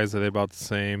 Height-wise, are they about the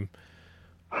same?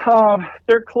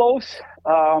 They're close.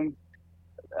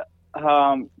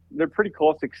 They're pretty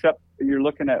close, except you're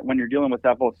looking at when you're dealing with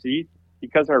FOC,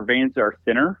 because our veins are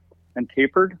thinner and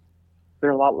tapered, they're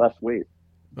a lot less weight.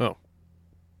 Oh,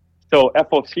 So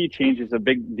FOC changes a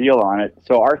big deal on it.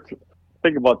 So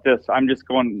think about this. I'm just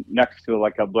going next to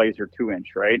like a Blazer 2-inch,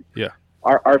 right? yeah.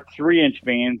 Our 3-inch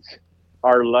veins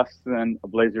are less than a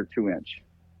Blazer 2-inch.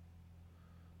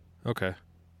 Okay.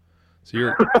 So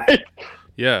you're Right?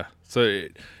 yeah. So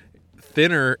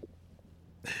thinner.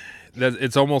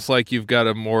 It's almost like you've got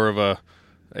a more of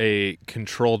a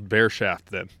controlled bear shaft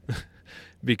then,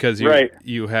 because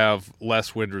you have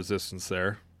less wind resistance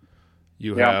there.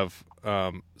 You have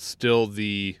still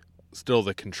the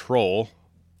control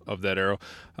of that arrow,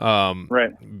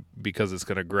 Right. because it's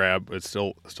going to grab. It's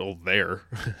still there.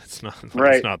 It's not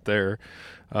Right. It's not there,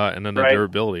 and then the Right.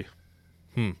 durability.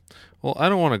 Well, I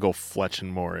don't want to go fletching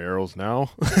more arrows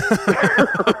now.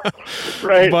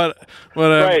 Right. But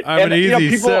Right. I'm an And, easy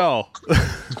people- sell.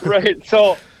 Right.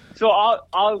 So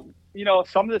I'll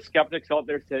some of the skeptics out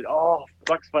there said, "Oh,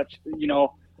 flex fletch,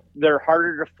 they're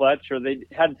harder to fletch, or they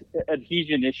had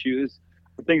adhesion issues,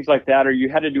 or things like that, or you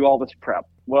had to do all this prep."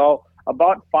 Well,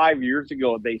 about 5 years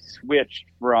ago, they switched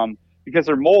from, because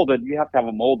they're molded, you have to have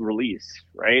a mold release,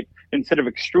 right? Instead of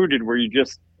extruded, where you're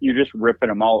just ripping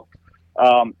them out.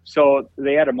 So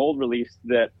they had a mold release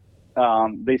that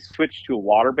they switched to a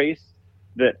water base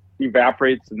that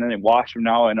evaporates, and then they wash them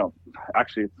now. And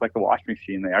actually, it's like a wash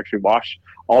machine. They actually wash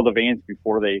all the veins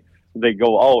before they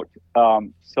go out,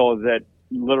 so that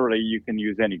literally you can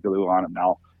use any glue on them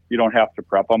now. You don't have to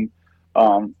prep them.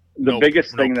 The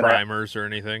biggest thing no that primers or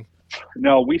anything.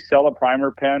 no, we sell a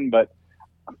primer pen, but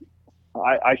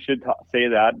I should say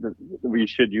that we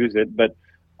should use it, but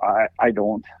I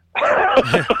don't.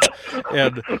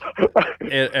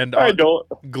 and I don't.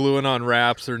 gluing on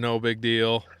wraps are no big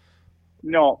deal.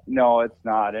 No, it's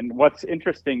not. And what's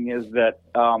interesting is that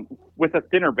with a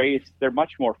thinner base, they're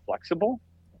much more flexible.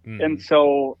 And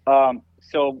so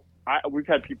we've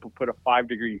had people put a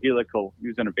 5-degree helical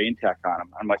using a vein tech on them.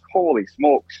 I'm like, holy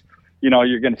smokes.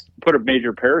 You're going to put a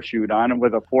major parachute on them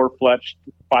with a 4-fletched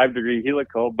 5-degree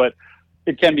helical, but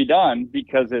it can be done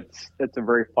because it's a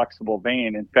very flexible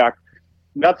vein. In fact,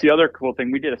 that's the other cool thing.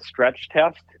 We did a stretch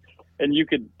test, and you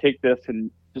could take this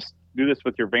and just do this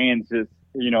with your veins. Is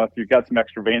if you've got some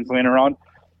extra veins laying around,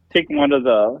 take one of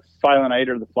the Silent Night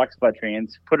or the Flex Fletch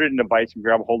veins, put it in a vise and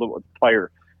grab a hold of it with a plier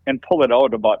and pull it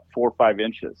out about 4 or 5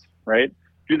 inches, right?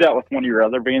 Do that with one of your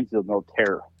other veins, they'll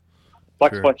tear.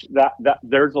 Flex Sure. Fletch, that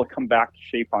theirs will come back to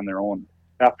shape on their own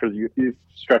after you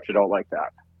stretch it out like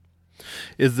that.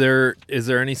 Is there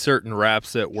any certain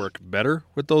wraps that work better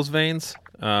with those veins?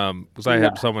 Because I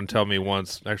had someone tell me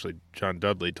once, actually John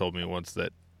Dudley told me once,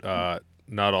 that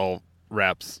not all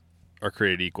wraps are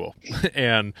created equal.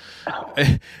 And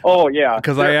oh yeah,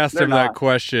 because I asked him that not.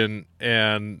 question,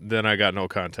 and then I got no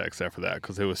context after that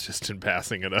because it was just in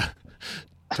passing at a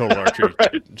total archery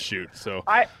shoot. So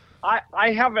I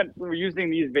haven't,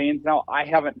 using these veins now, I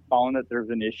haven't found that there's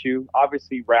an issue.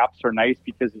 Obviously, wraps are nice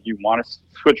because if you want to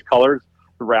switch colors,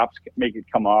 the wraps make it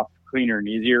come off cleaner and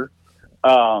easier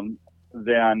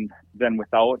than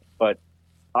without. But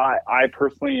I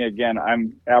personally, again,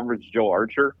 I'm average Joe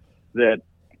Archer, that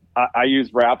I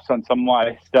use wraps on some of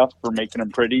my stuff for making them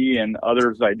pretty, and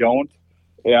others I don't.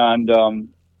 And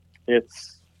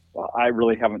I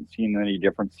really haven't seen any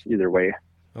difference either way.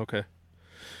 okay,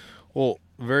 well,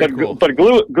 very cool. But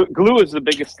glue is the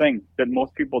biggest thing that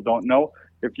most people don't know.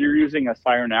 If you're using a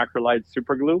Siren Acrylite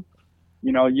super glue,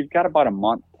 you've got about a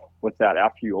month with that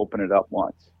after you open it up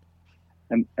once.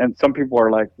 And some people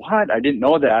are like, what? I didn't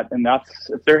know that. And that's,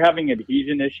 if they're having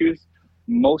adhesion issues,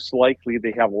 most likely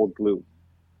they have old glue.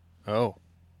 Oh.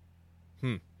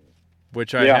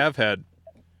 Which I have had.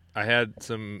 I had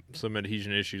some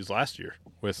adhesion issues last year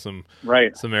with some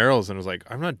arrows, and I was like,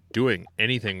 I'm not doing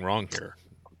anything wrong here.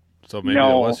 So maybe it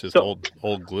was just old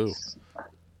glue.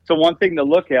 So one thing to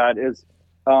look at is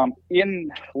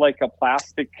in like a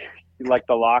plastic, like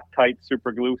the Loctite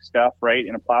super glue stuff, right?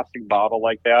 In a plastic bottle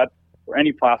like that, or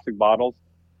any plastic bottles,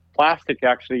 plastic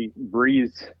actually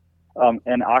breathes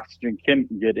and oxygen can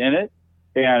get in it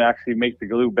and actually make the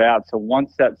glue bad. So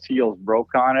once that seal is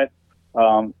broke on it,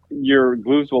 your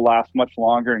glues will last much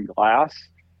longer in glass,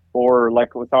 or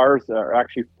like with ours, are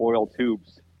actually foil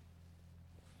tubes.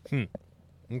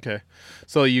 Okay.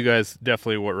 So you guys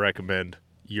definitely would recommend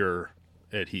your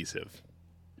adhesive.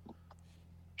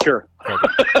 Sure. Okay.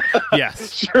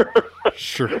 Yes.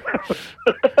 Sure.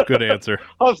 Good answer.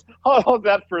 How's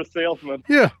that for a salesman?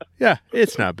 Yeah.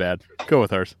 It's not bad. Go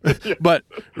with ours. But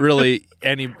really,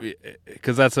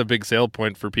 because that's a big sale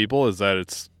point for people, is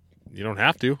that you don't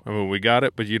have to. I mean, we got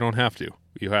it, but you don't have to.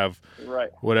 You have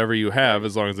whatever you have,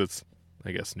 as long as it's,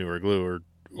 I guess, newer glue or.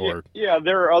 Yeah,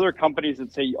 there are other companies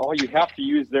that say, oh, you have to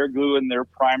use their glue and their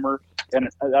primer, and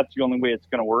that's the only way it's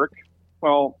going to work.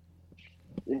 Well,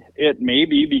 it may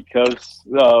be because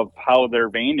of how their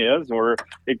vein is, or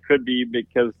it could be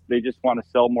because they just want to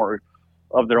sell more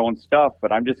of their own stuff.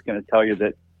 But I'm just going to tell you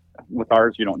that with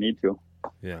ours, you don't need to.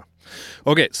 Yeah.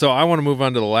 Okay, so I want to move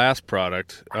on to the last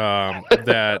product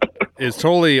that is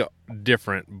totally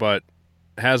different, but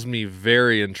has me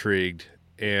very intrigued,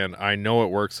 and I know it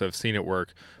works. I've seen it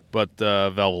work, but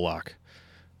the Velvalock.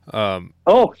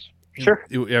 Sure.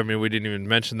 I mean, we didn't even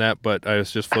mention that, but I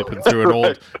was just flipping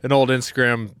through an old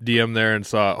Instagram DM there and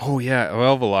saw,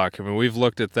 Velvalock. I mean, we've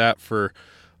looked at that for.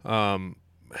 I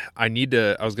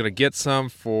was gonna get some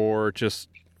for just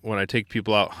when I take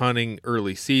people out hunting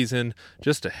early season,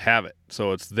 just to have it,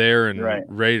 so it's there and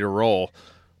ready to roll.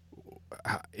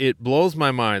 It blows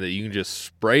my mind that you can just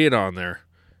spray it on there,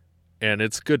 and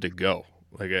it's good to go.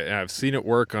 Like I've seen it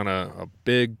work on a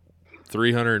big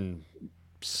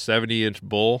 370-inch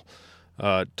bull.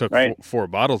 Took 4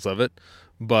 bottles of it,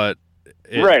 but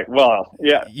because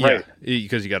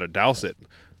you got to douse it.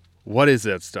 What is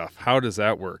that stuff? How does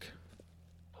that work?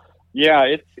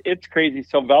 Yeah, it's crazy.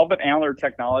 So Velvet Antler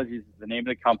Technologies is the name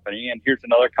of the company, and here's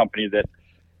another company that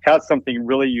has something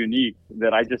really unique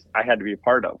that I had to be a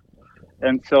part of.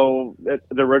 And so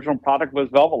the original product was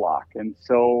Velvalock, and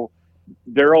so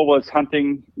Daryl was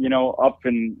hunting, up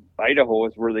in Idaho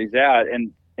is where he's at,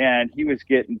 and he was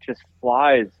getting just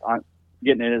flies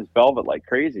getting in his velvet like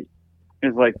crazy. He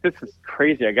was like, this is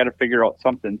crazy. I got to figure out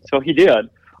something. So he did.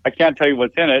 I can't tell you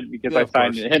what's in it because I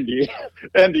signed an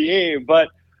NDA, but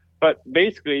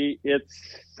basically it's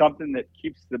something that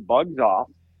keeps the bugs off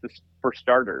for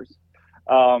starters,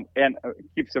 and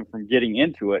keeps them from getting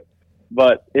into it.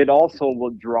 But it also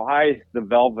will dry the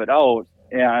velvet out,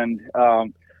 and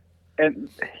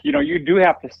you do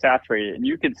have to saturate it, and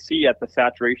you can see at the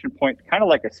saturation point, kind of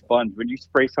like a sponge. When you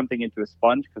spray something into a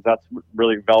sponge, because that's what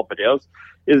really velvet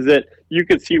is that you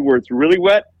can see where it's really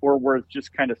wet or where it's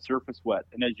just kind of surface wet.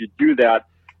 And as you do that,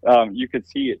 you can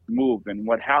see it move. And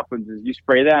what happens is you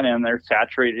spray that in there,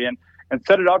 saturate it in, and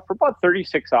set it out for about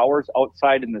 36 hours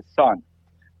outside in the sun.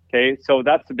 Okay, so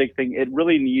that's the big thing. It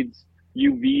really needs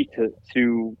UV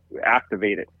to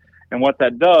activate it. And what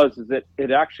that does is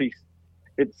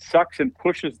it sucks and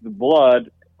pushes the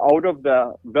blood out of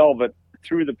the velvet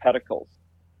through the pedicles.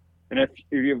 And if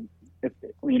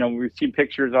we've seen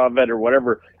pictures of it or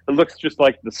whatever, it looks just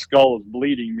like the skull is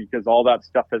bleeding because all that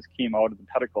stuff has came out of the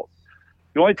pedicles.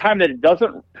 The only time that it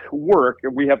doesn't work,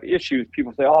 if we have issues,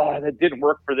 people say, oh, that didn't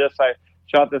work for this. I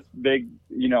shot this big,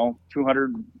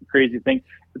 200 crazy thing.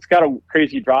 It's got a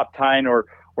crazy drop tine, or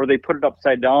they put it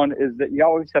upside down, is that you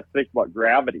always have to think about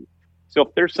gravity. So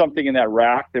if there's something in that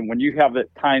rack, then when you have it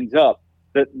tines up,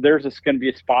 that there's going to be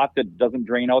a spot that doesn't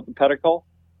drain out the pedicle,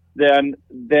 then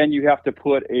you have to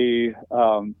put a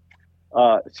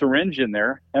syringe in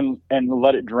there and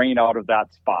let it drain out of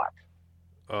that spot.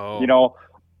 Oh.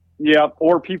 Yeah.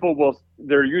 Or people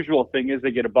their usual thing is they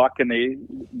get a buck and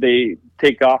they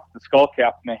take off the skull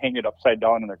cap and they hang it upside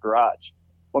down in their garage.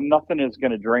 Well, nothing is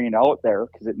going to drain out there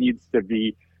because it needs to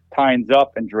be tines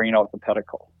up and drain out the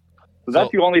pedicle. So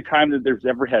that's the only time that there's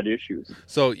ever had issues.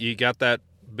 So you got that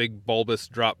big bulbous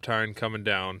drop tine coming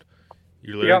down.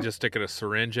 You're literally just sticking a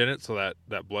syringe in it so that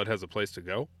blood has a place to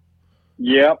go?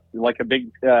 Yeah, like a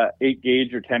big 8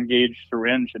 gauge or 10 gauge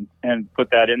syringe, and put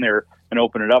that in there and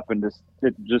open it up, and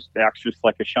it just acts just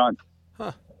like a shunt.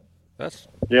 Huh. That's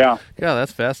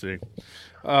fascinating.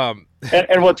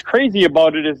 And what's crazy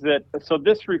about it is that, so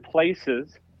this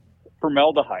replaces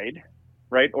formaldehyde,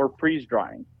 right, or freeze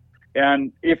drying.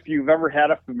 And if you've ever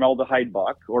had a formaldehyde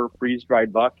buck or a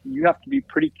freeze-dried buck, you have to be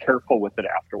pretty careful with it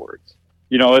afterwards.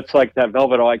 You know, it's like that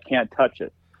velvet, oh, I can't touch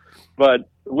it. But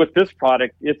with this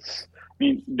product,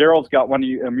 Daryl's got a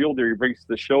mule deer he brings to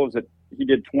the shows that he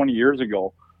did 20 years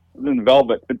ago in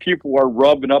velvet, and people are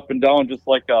rubbing up and down just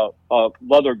like a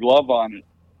leather glove on it.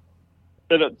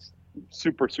 And it's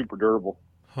super, super durable.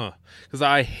 Huh. Because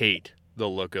I hate the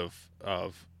look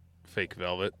of fake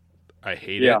velvet. I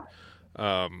hate it.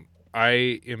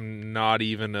 I am not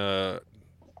even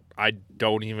I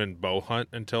don't even bow hunt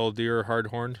until deer are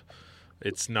hard-horned.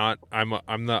 It's not,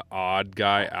 I'm the odd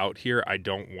guy out here. I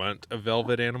don't want a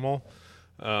velvet animal.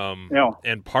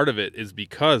 And part of it is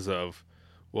because of,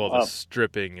 the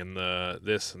stripping and the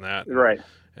this and that. Right.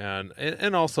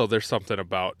 And also there's something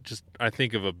about just, I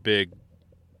think of a big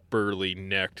burly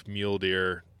necked mule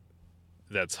deer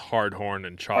that's hard horn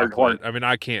and chocolate. I mean,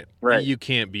 you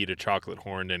can't beat a chocolate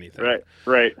horned anything.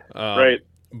 Right.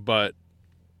 But,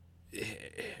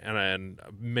 and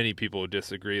many people would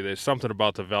disagree. There's something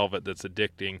about the velvet that's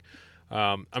addicting.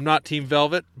 I'm not team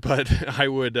velvet, but I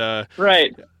would, I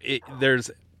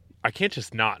can't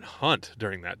just not hunt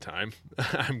during that time.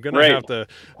 I'm going to have to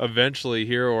eventually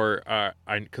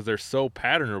cause they're so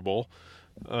patternable.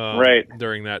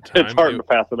 During that time, it's hard to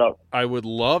pass it up. I would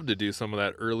love to do some of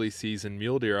that early season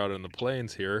mule deer out in the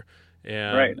plains here,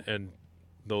 and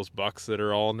those bucks that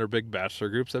are all in their big bachelor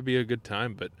groups. That'd be a good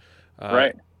time. But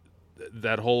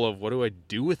that whole of what do I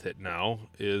do with it now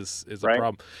is a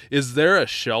problem. Is there a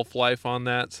shelf life on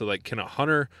that? So like, can a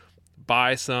hunter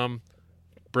buy some,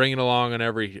 bring it along on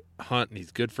every hunt, and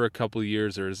he's good for a couple of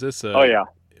years, or is this a? Oh yeah,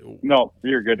 no,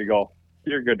 you're good to go.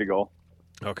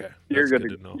 Okay, you're good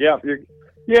to know. Yeah,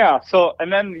 yeah. So,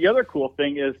 and then the other cool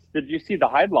thing is, did you see the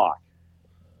hide lock?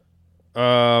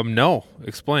 No.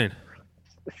 Explain.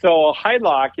 So a hide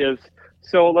lock is,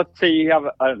 so let's say you have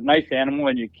a nice animal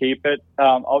and you keep it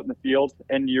out in the field,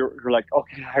 and you're like,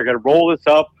 okay, I got to roll this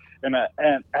up, and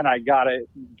I gotta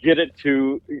get it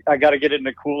in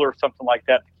a cooler or something like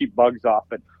that to keep bugs off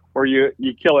it. Or you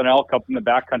kill an elk up in the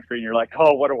backcountry, and you're like,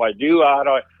 oh, what do I do? I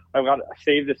got to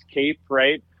save this cape,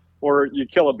 right? Or you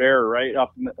kill a bear, right,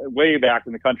 up way back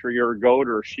in the country, or a goat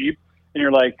or a sheep, and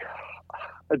you're like,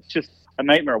 it's just a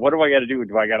nightmare. What do I got to do?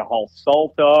 Do I got to haul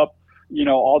salt up? You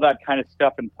know, all that kind of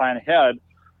stuff, and plan ahead.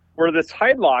 Where this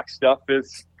hide lock stuff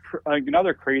is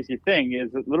another crazy thing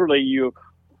is that literally you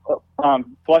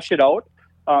flush it out,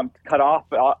 cut off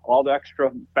all the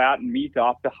extra fat and meat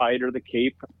off the hide or the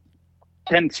cape,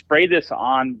 and spray this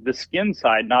on the skin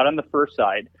side, not on the fur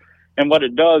side. And what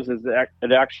it does is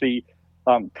it actually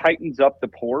tightens up the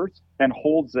pores and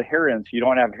holds the hair in, so you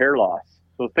don't have hair loss.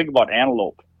 So think about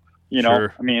antelope. You know,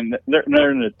 sure. I mean,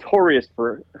 they're notorious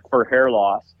for hair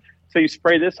loss. So you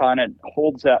spray this on it,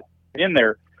 holds that in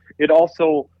there. It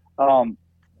also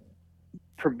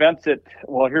prevents it.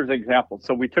 Well, here's an example.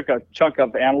 So we took a chunk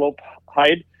of antelope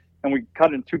hide and we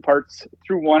cut it in two parts,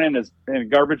 threw one in a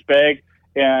garbage bag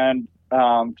and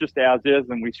just as is,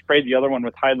 and we sprayed the other one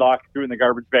with hide lock, threw it in the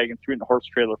garbage bag, and threw it in the horse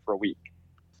trailer for a week.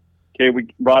 Okay, we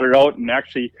brought it out, and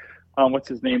actually, what's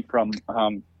his name from?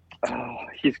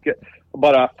 He's got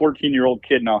about a 14-year-old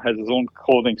kid now, has his own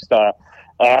clothing style.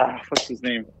 What's his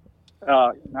name?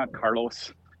 Not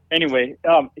Carlos. Anyway,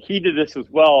 he did this as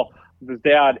well with his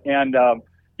dad, and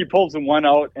he pulls the one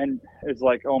out and is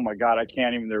like, oh my God, I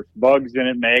can't even, there's bugs in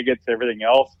it, maggots, everything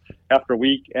else after a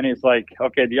week. And he's like,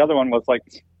 okay, the other one was like,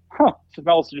 it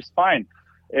smells just fine.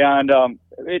 And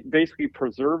it basically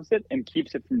preserves it and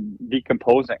keeps it from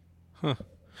decomposing. Huh.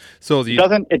 So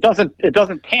it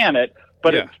doesn't tan it,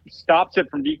 but it stops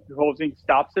it from decomposing,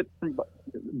 stops it from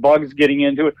bugs getting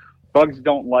into it. Bugs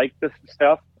don't like this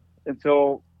stuff. And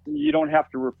so you don't have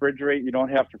to refrigerate. You don't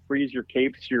have to freeze your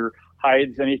capes, your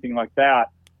hides, anything like that.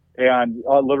 And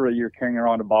literally you're carrying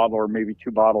around a bottle or maybe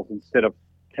two bottles instead of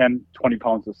 10, 20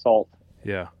 pounds of salt.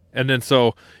 Yeah. And then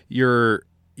so you're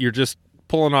just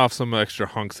pulling off some extra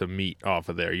hunks of meat off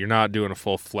of there. You're not doing a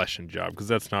full fleshing job because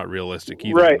that's not realistic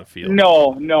either in the field.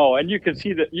 No. And you can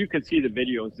see the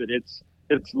videos that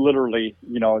it's literally,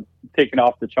 taking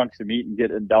off the chunks of meat and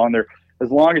get it down there.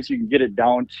 As long as you can get it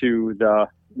down to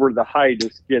where the hide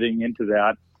is getting into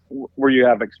that, where you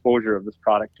have exposure of this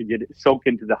product to get it soak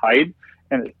into the hide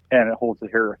and it holds the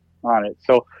hair on it.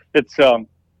 So it's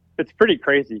pretty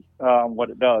crazy what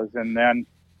it does. And then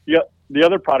the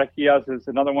other product he has is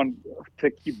another one to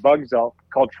keep bugs out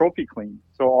called Trophy Clean.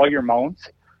 So all your mounts,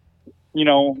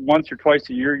 once or twice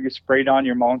a year, you spray down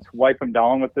your mounts, wipe them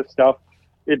down with this stuff.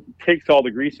 It takes all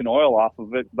the grease and oil off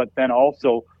of it, but then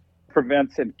also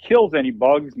prevents and kills any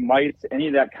bugs, mites, any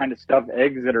of that kind of stuff,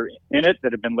 eggs that are in it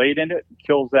that have been laid in it,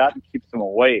 kills that and keeps them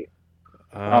away.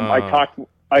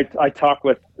 I talk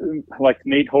with like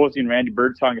Nate Hosey and Randy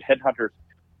Birdsong at Headhunters.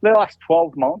 They lost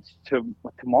 12 months to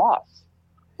moths.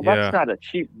 Well, that's not a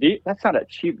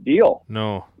cheap deal.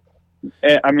 No.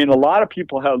 And, I mean, a lot of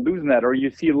people have losing that, or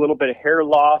you see a little bit of hair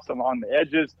loss along the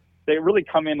edges. They really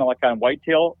come in like on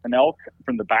whitetail and elk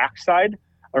from the backside,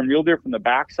 or mule deer from the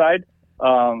backside.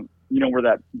 Where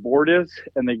that board is,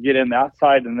 and they get in that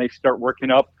side and they start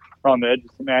working up around the edges.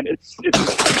 Man, it's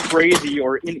crazy.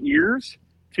 Or in ears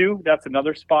too. That's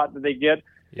another spot that they get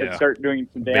and start doing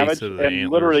some damage. And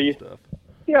literally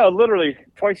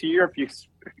twice a year, if you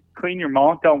clean your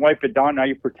mount down, wipe it down, now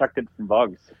you protect it from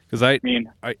bugs. Because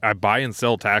I buy and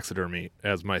sell taxidermy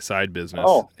as my side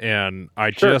business, and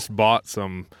I Sure. just bought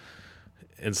some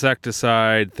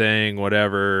insecticide thing,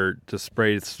 whatever, to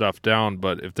spray stuff down.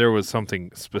 But if there was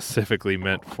something specifically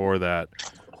meant for that,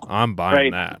 I'm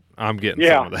buying that. I'm getting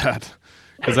some of that,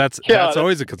 because that's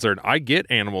always a concern. I get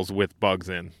animals with bugs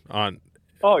in on.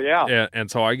 Oh yeah. And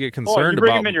so I get concerned you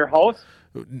bring about them in your house.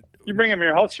 You bring them in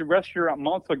your house. The rest of your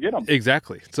mounts will get them.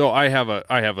 Exactly. So I have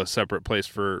a separate place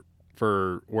for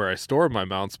where I store my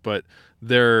mounts, but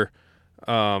they're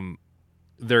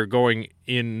going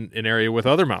in an area with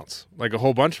other mounts, like a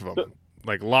whole bunch of them,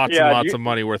 like lots and lots of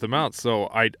money worth of mounts. So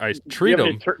I treat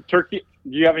them. Turkey?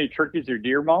 Do you have any turkeys or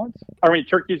deer mounts? I mean,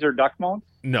 turkeys or duck mounts?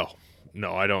 No,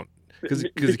 I don't, because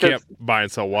you can't buy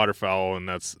and sell waterfowl, and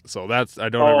that's I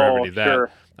don't ever have any of that. Sure.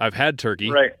 I've had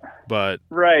turkey, but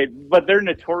they're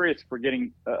notorious for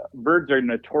getting birds are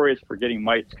notorious for getting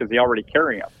mites because they already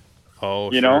carry them.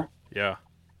 Oh, you know, yeah.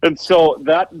 And so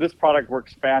this product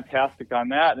works fantastic on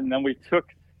that. And then we took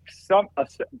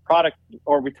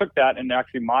we took that and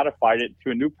actually modified it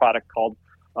to a new product called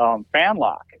Fan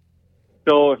Lock.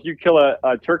 So if you kill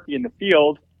a turkey in the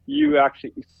field, you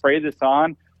actually spray this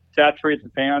on, saturate the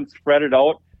fan, spread it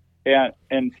out,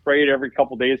 and spray it every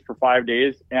couple days for 5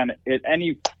 days. And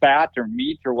any fat or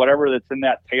meat or whatever that's in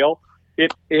that tail,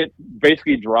 it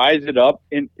basically dries it up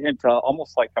into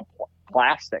almost like a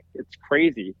plastic. It's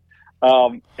crazy.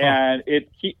 And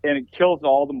it kills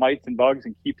all the mites and bugs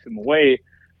and keeps them away,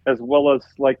 as well as,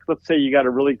 like, let's say you got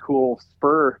a really cool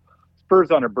spurs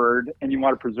on a bird and you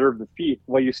want to preserve the feet.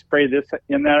 Well, you spray this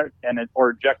in there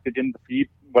or inject it in the feet,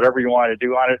 whatever you want to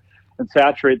do on it, and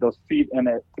saturate those feet, and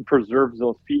it preserves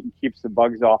those feet and keeps the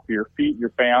bugs off of your feet, your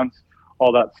fans,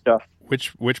 all that stuff.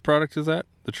 Which product is that?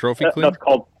 The Trophy Clean? That's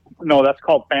called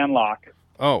Fan Lock.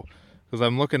 Oh, because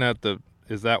I'm looking at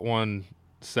is that one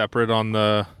separate on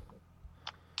the?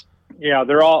 Yeah,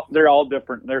 they're all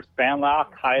different. There's Fan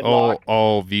Lock, Hide Lock.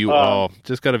 View all.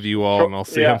 Just got to view all, and I'll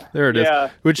see them. There it is.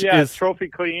 Which is Trophy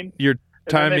Clean. Your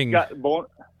timing.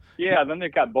 Then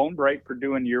they've got Bone Bright for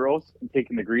doing euros and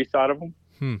taking the grease out of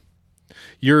them.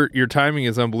 Your timing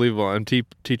is unbelievable. I'm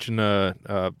teaching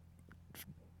a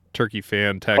turkey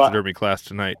fan taxidermy class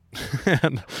tonight.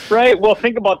 Right. Well,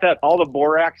 think about that. All the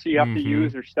borax you have to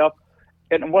use or stuff,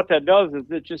 and what that does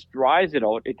is it just dries it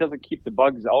out. It doesn't keep the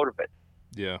bugs out of it.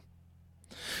 Yeah.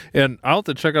 And I'll have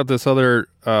to check out this other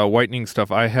whitening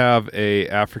stuff. I have a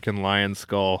African lion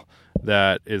skull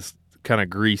that is kind of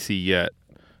greasy yet.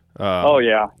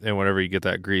 And whenever you get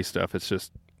that grease stuff, it's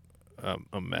just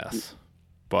a mess.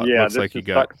 But looks like you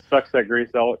got sucks that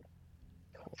grease out.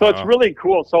 So it's really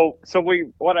cool. So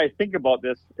what I think about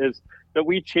this is that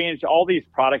we changed all these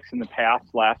products in the past.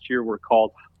 Last year were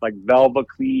called like Velva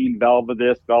Clean, Velva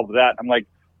this, Velva that. I'm like,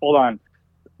 hold on.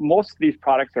 Most of these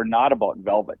products are not about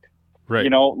velvet. Right. You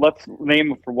know, let's name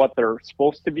them for what they're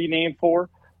supposed to be named for.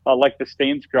 Like the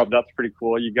stain scrub, that's pretty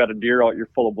cool. You got a deer out, you're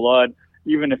full of blood.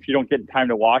 Even if you don't get time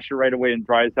to wash it right away and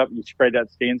dries up, you spray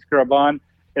that stain scrub on,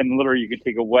 and literally you can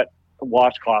take a wet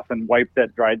washcloth and wipe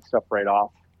that dried stuff right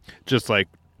off. Just like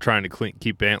trying to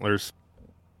keep antlers,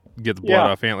 get the blood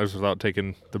off antlers without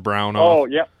taking the brown off. Oh,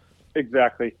 yeah,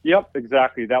 exactly. Yep,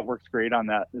 exactly. That works great on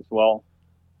that as well.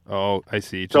 Oh, I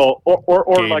see. Just so or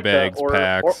game like bags,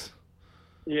 packs.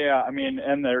 Yeah, I mean,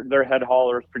 and their head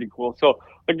hauler is pretty cool. So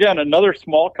again, another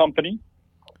small company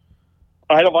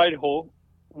out of Idaho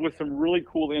with some really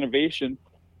cool innovation,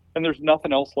 and there's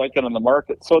nothing else like it on the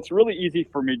market. So it's really easy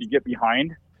for me to get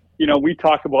behind. You know, we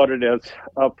talk about it as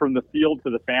from the field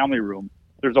to the family room.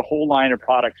 There's a whole line of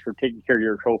products for taking care of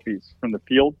your trophies from the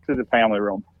field to the family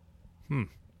room.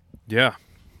 Yeah.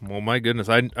 Well, my goodness,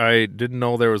 I didn't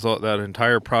know there was that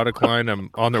entire product line. I'm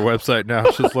on their website now,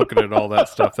 just looking at all that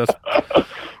stuff.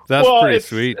 That's pretty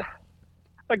sweet.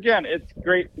 Again, it's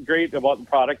great about the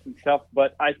product and stuff,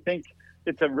 but I think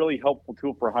it's a really helpful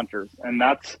tool for hunters. And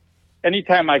that's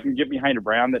anytime I can get behind a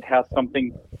brand that has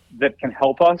something that can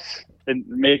help us and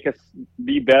make us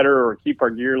be better or keep our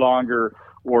gear longer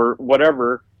or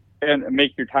whatever, and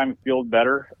make your time field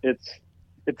better, it's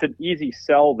an easy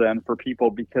sell then for people,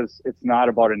 because it's not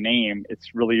about a name.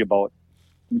 It's really about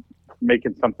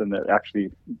making something that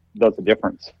actually does a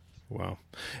difference. Wow.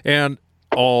 And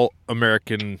all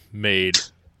American made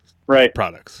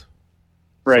products.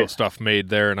 Right. So stuff made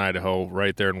there in Idaho,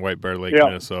 right there in White Bear Lake,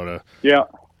 Minnesota. Yeah.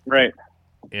 Right.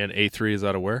 And A3 is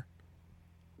out of where?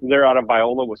 They're out of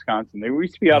Viola, Wisconsin. They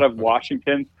used to be out of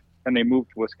Washington, and they moved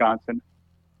to Wisconsin.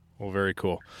 Well, very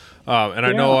cool. And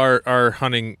I know our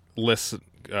hunting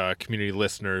community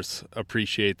listeners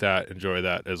appreciate that, enjoy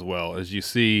that as well. As you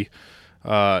see,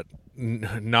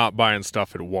 not buying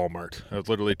stuff at Walmart. I was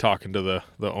literally talking to the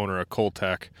owner of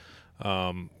Coltec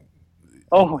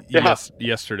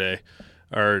yesterday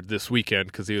or this weekend,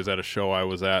 because he was at a show I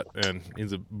was at, and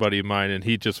he's a buddy of mine, and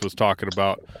he just was talking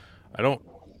about,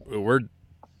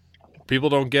 people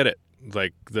don't get it.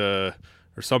 Like or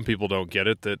some people don't get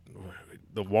it, that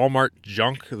the Walmart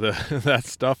junk, that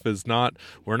stuff is not,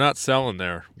 we're not selling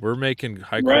there. We're making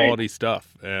high quality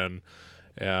stuff. And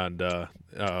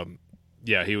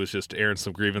he was just airing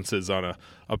some grievances on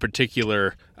a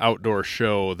particular outdoor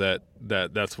show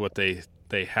that's what they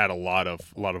had a lot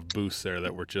of booths there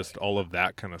that were just all of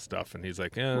that kind of stuff. And he's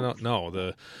like,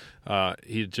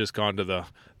 he'd just gone to the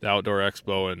outdoor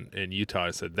expo in Utah.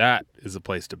 I said, that is the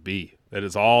place to be. That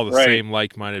is all the same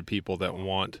like-minded people that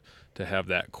want to have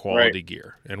that quality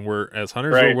gear. And as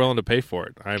hunters, we're willing to pay for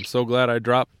it. I am so glad I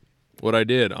dropped what I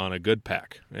did on a good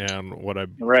pack and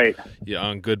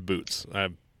on good boots.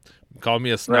 Call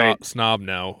me a snob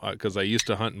now, because I used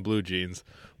to hunt in blue jeans,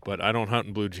 but I don't hunt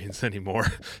in blue jeans anymore.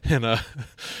 and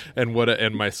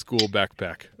my school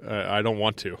backpack. I don't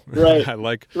want to. Right.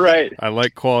 I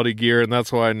like quality gear, and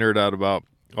that's why I nerd out about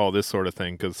all this sort of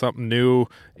thing, because something new,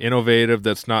 innovative,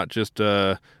 that's not just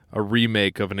a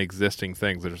remake of an existing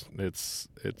thing. It's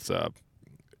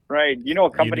right. You know,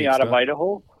 a company out of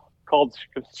Idaho called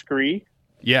Scree?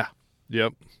 Yeah.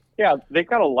 Yep. Yeah, they've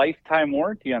got a lifetime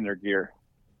warranty on their gear.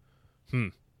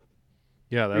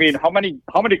 Yeah, I mean, how many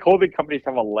clothing companies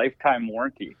have a lifetime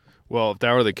warranty? Well, if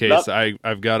that were the case,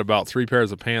 I've got about 3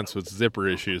 pairs of pants with zipper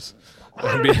issues.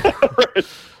 I'd be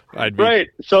right.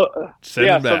 So back.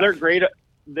 So they're great.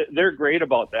 They're great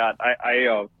about that.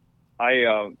 I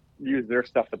use their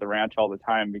stuff at the ranch all the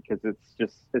time, because it's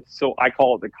so, I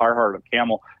call it the Carhartt of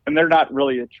camel, and they're not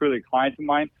really truly a client of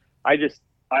mine. I just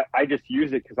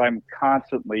use it because I'm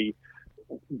constantly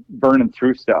burning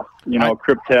through stuff,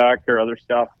 Cryptek or other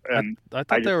stuff. And I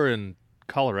thought they were in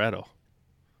Colorado.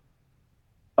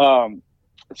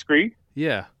 Scree?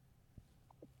 Yeah.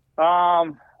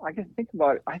 I can think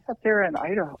about it. I thought they were in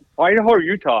Idaho or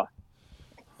Utah.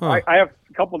 Huh. I have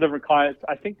a couple different clients.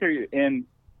 I think they're in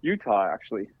Utah,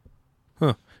 actually.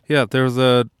 Huh. Yeah, there was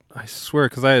I swear,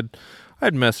 because I had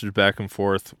messaged back and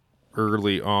forth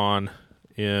early on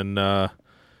in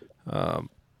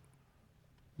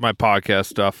my podcast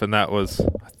stuff, and that was,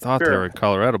 I thought they were in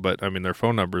Colorado, but I mean, their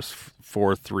phone number is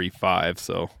 435,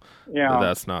 so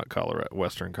that's not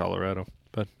Western Colorado.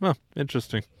 But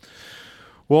interesting.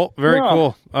 Well, very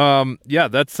cool.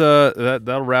 That's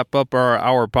that'll wrap up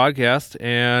our podcast,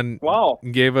 and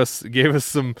gave us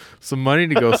some money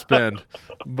to go spend.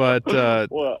 But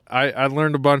I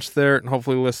learned a bunch there, and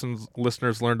hopefully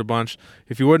listeners learned a bunch.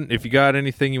 If you got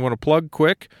anything you want to plug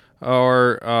quick,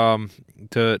 or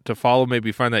to follow,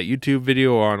 maybe find that YouTube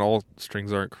video on All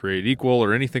Strings Aren't Created Equal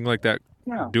or anything like that,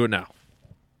 do it now.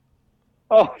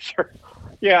 Oh, sure.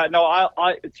 Yeah, no,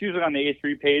 I it's usually on the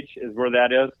A3 page is where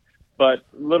that is. But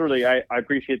literally, I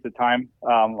appreciate the time.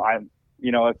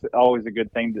 It's always a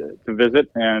good thing to visit,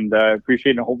 and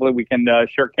appreciate it. And hopefully we can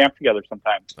share camp together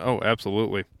sometime. Oh,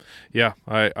 absolutely. Yeah,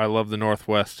 I love the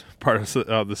Northwest part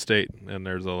of the state, and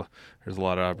there's a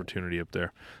lot of opportunity up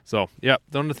there. So, yeah,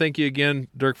 I want to thank you again,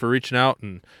 Dirk, for reaching out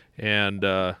and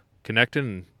connecting.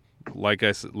 And like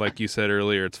you said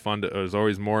earlier, it's fun. There's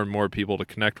always more and more people to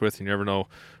connect with. You never know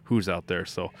who's out there.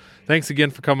 So thanks again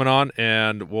for coming on,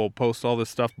 and we'll post all this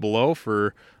stuff below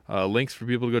for links for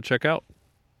people to go check out.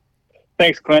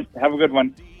 Thanks, Clint. Have a good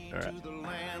one. All right. To the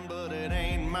land, but it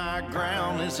ain't my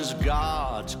ground. This is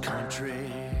God's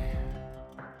country.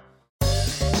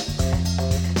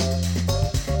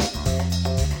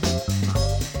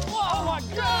 Oh my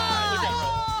God!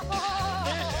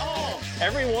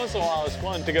 Every once in a while, it's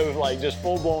fun to go like just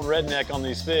full-blown redneck on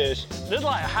these fish. This is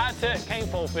like high-tech cane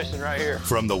pole fishing right here.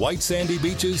 From the white sandy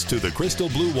beaches to the crystal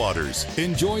blue waters,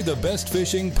 enjoy the best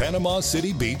fishing Panama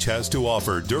City Beach has to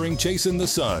offer during Chasing the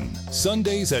Sun.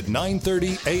 Sundays at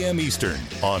 9:30 a.m. Eastern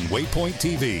on Waypoint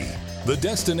TV, the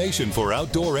destination for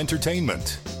outdoor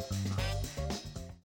entertainment.